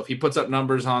ball. So if he puts up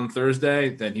numbers on Thursday,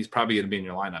 then he's probably going to be in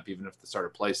your lineup, even if the starter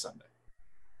plays Sunday.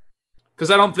 Because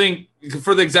I don't think,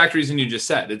 for the exact reason you just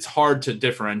said, it's hard to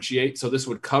differentiate. So this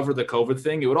would cover the COVID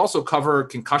thing. It would also cover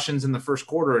concussions in the first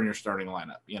quarter in your starting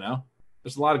lineup.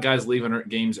 There's a lot of guys leaving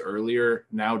games earlier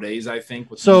nowadays, I think.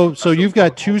 So you've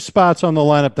got 2 spots on the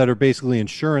lineup that are basically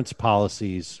insurance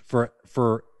policies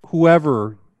for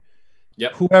whoever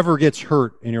gets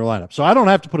hurt in your lineup. So I don't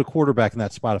have to put a quarterback in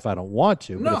that spot if I don't want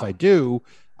to. But if I do,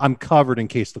 I'm covered in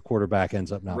case the quarterback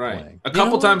ends up not playing. A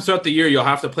couple times throughout the year, you'll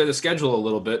have to play the schedule a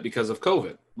little bit because of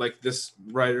COVID, like this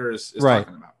writer is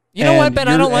talking about. You know what, Ben?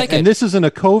 I don't like it. And this isn't a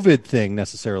COVID thing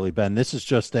necessarily, Ben. This is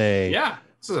just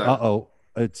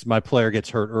it's my player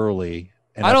gets hurt early.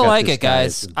 And I don't like it,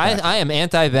 guys. I am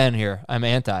anti-Ben here. I'm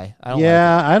anti.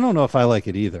 I don't know if I like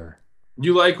it either.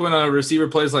 You like when a receiver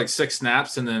plays like 6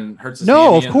 snaps and then hurts his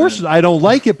No, knee of course I don't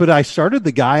like it, but I started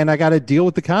the guy and I got to deal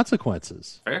with the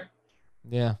consequences. Fair.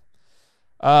 Yeah.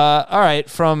 All right.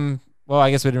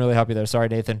 I guess we didn't really help you there. Sorry,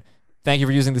 Nathan. Thank you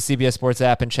for using the CBS Sports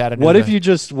app and Chattanooga.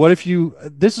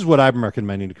 This is what I'm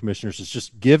recommending to commissioners is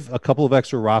just give a couple of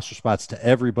extra roster spots to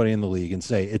everybody in the league and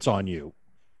say, it's on you.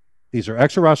 These are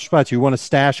extra roster spots. You want to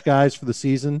stash guys for the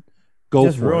season? Go for it.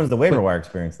 It just ruins the waiver wire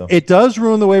experience, though. It does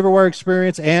ruin the waiver wire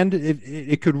experience, and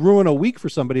it could ruin a week for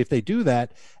somebody if they do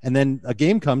that, and then a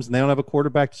game comes and they don't have a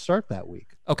quarterback to start that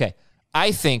week. Okay.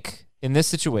 I think in this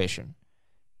situation,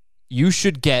 you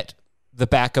should get the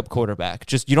backup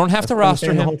quarterback. You don't have to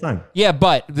roster him the whole time. Yeah,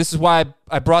 but this is why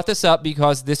I brought this up,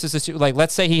 because this is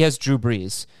let's say he has Drew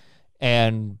Brees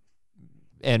and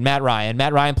Matt Ryan.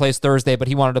 Matt Ryan plays Thursday, but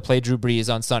he wanted to play Drew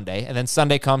Brees on Sunday, and then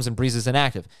Sunday comes and Brees is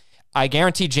inactive. I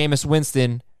guarantee Jameis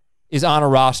Winston is on a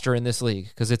roster in this league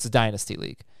because it's a dynasty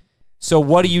league. So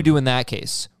what do you do in that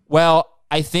case? Well,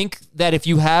 I think that if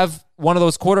you have one of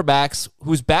those quarterbacks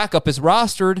whose backup is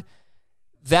rostered,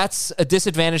 that's a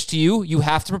disadvantage to you. You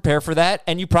have to prepare for that,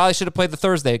 and you probably should have played the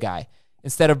Thursday guy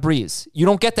instead of Brees. You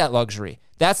don't get that luxury.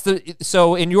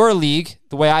 So in your league,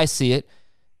 the way I see it,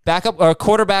 backup or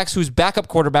quarterbacks whose backup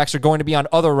quarterbacks are going to be on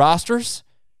other rosters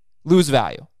lose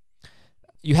value.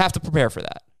 You have to prepare for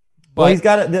that. But, well, he's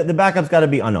got the backup's got to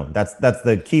be unknown. That's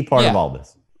the key part of all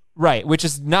this, right? Which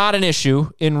is not an issue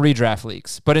in redraft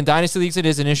leagues, but in dynasty leagues, it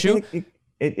is an issue.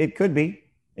 It could be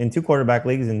in 2 quarterback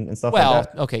leagues and stuff like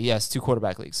that. Well, okay, yes, 2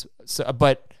 quarterback leagues. So,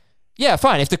 but yeah,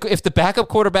 fine. If the backup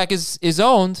quarterback is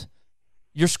owned,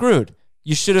 you're screwed.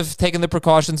 You should have taken the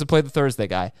precautions and played the Thursday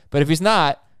guy. But if he's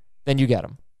not, then you get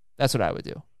him. That's what I would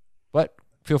do. But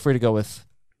feel free to go with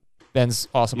Ben's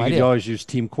awesome You idea. could always use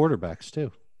team quarterbacks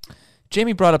too.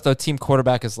 Jamie brought up, though, team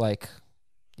quarterback is like,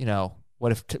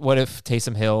 what if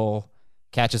Taysom Hill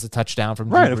catches a touchdown from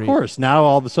Right, Drew of Brees? course. Now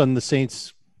all of a sudden the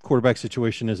Saints quarterback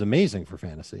situation is amazing for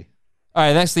fantasy. All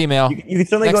right, next email. You can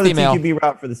certainly Next go the email. TQB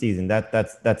route for the season.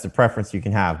 That's a preference you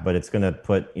can have, but it's going to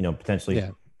put potentially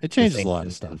It changes the a lot of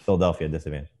Saints stuff. and Philadelphia at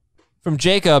disadvantage. From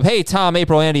Jacob, hey, Tom,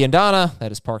 April, Andy, and Donna.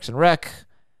 That is Parks and Rec.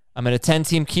 I'm in a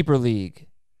 10-team keeper league.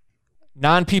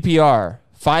 Non-PPR.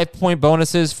 5-point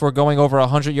bonuses for going over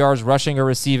 100 yards rushing or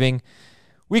receiving.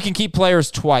 We can keep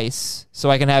players twice, so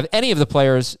I can have any of the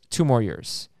players 2 more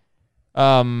years.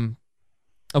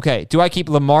 Okay, do I keep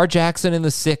Lamar Jackson in the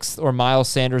 6th or Miles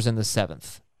Sanders in the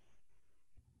 7th?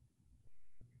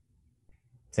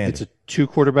 Sanders. It's a 2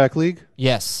 quarterback league?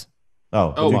 Yes.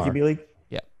 Oh, Lamar. TQB league?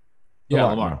 Yeah.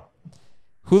 Lamar.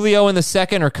 Julio in the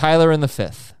 2nd or Kyler in the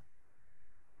 5th?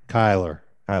 Kyler.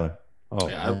 Oh,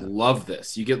 I love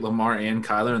this. You get Lamar and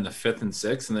Kyler in the 5th and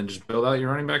 6th, and then just build out your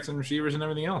running backs and receivers and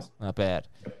everything else. Not bad.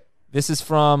 This is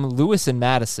from Lewis and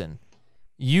Madison.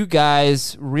 You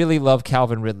guys really love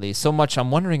Calvin Ridley so much. I'm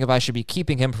wondering if I should be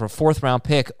keeping him for a 4th-round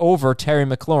pick over Terry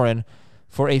McLaurin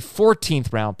for a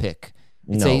 14th-round pick.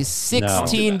 It's a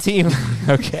 16-team.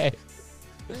 Okay.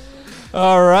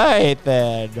 All right,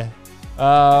 then.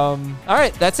 All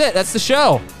right, that's it. That's the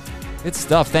show. Good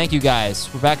stuff. Thank you,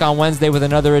 guys. We're back on Wednesday with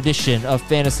another edition of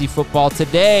Fantasy Football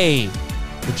Today.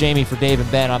 For Jamie, for Dave,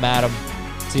 and Ben, I'm Adam.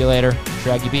 See you later.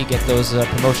 Shaggy B, get those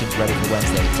promotions ready for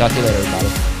Wednesday. Talk to you later, everybody.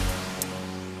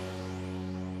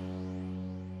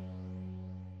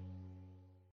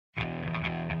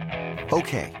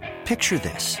 Okay, picture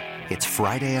this. It's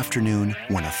Friday afternoon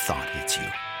when a thought hits you.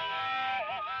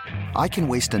 I can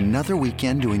waste another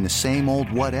weekend doing the same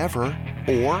old whatever,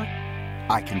 or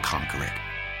I can conquer it.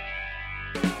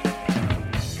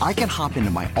 I can hop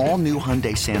into my all-new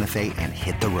Hyundai Santa Fe and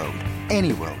hit the road.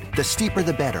 Any road. The steeper,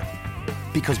 the better.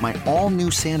 Because my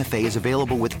all-new Santa Fe is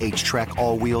available with H-Track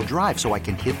all-wheel drive, so I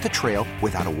can hit the trail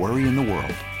without a worry in the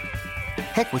world.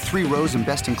 Heck, with 3 rows and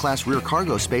best-in-class rear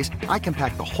cargo space, I can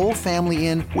pack the whole family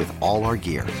in with all our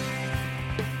gear.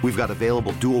 We've got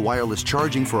available dual wireless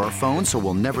charging for our phones, so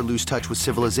we'll never lose touch with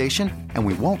civilization, and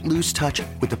we won't lose touch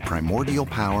with the primordial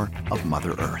power of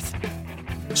Mother Earth.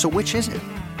 So which is it?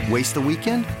 Waste the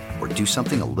weekend or do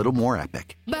something a little more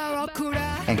epic?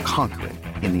 And conquer it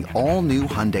in the all-new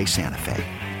Hyundai Santa Fe.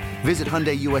 Visit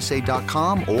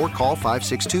HyundaiUSA.com or call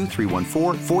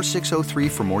 562-314-4603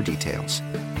 for more details.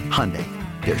 Hyundai,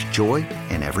 there's joy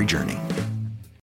in every journey.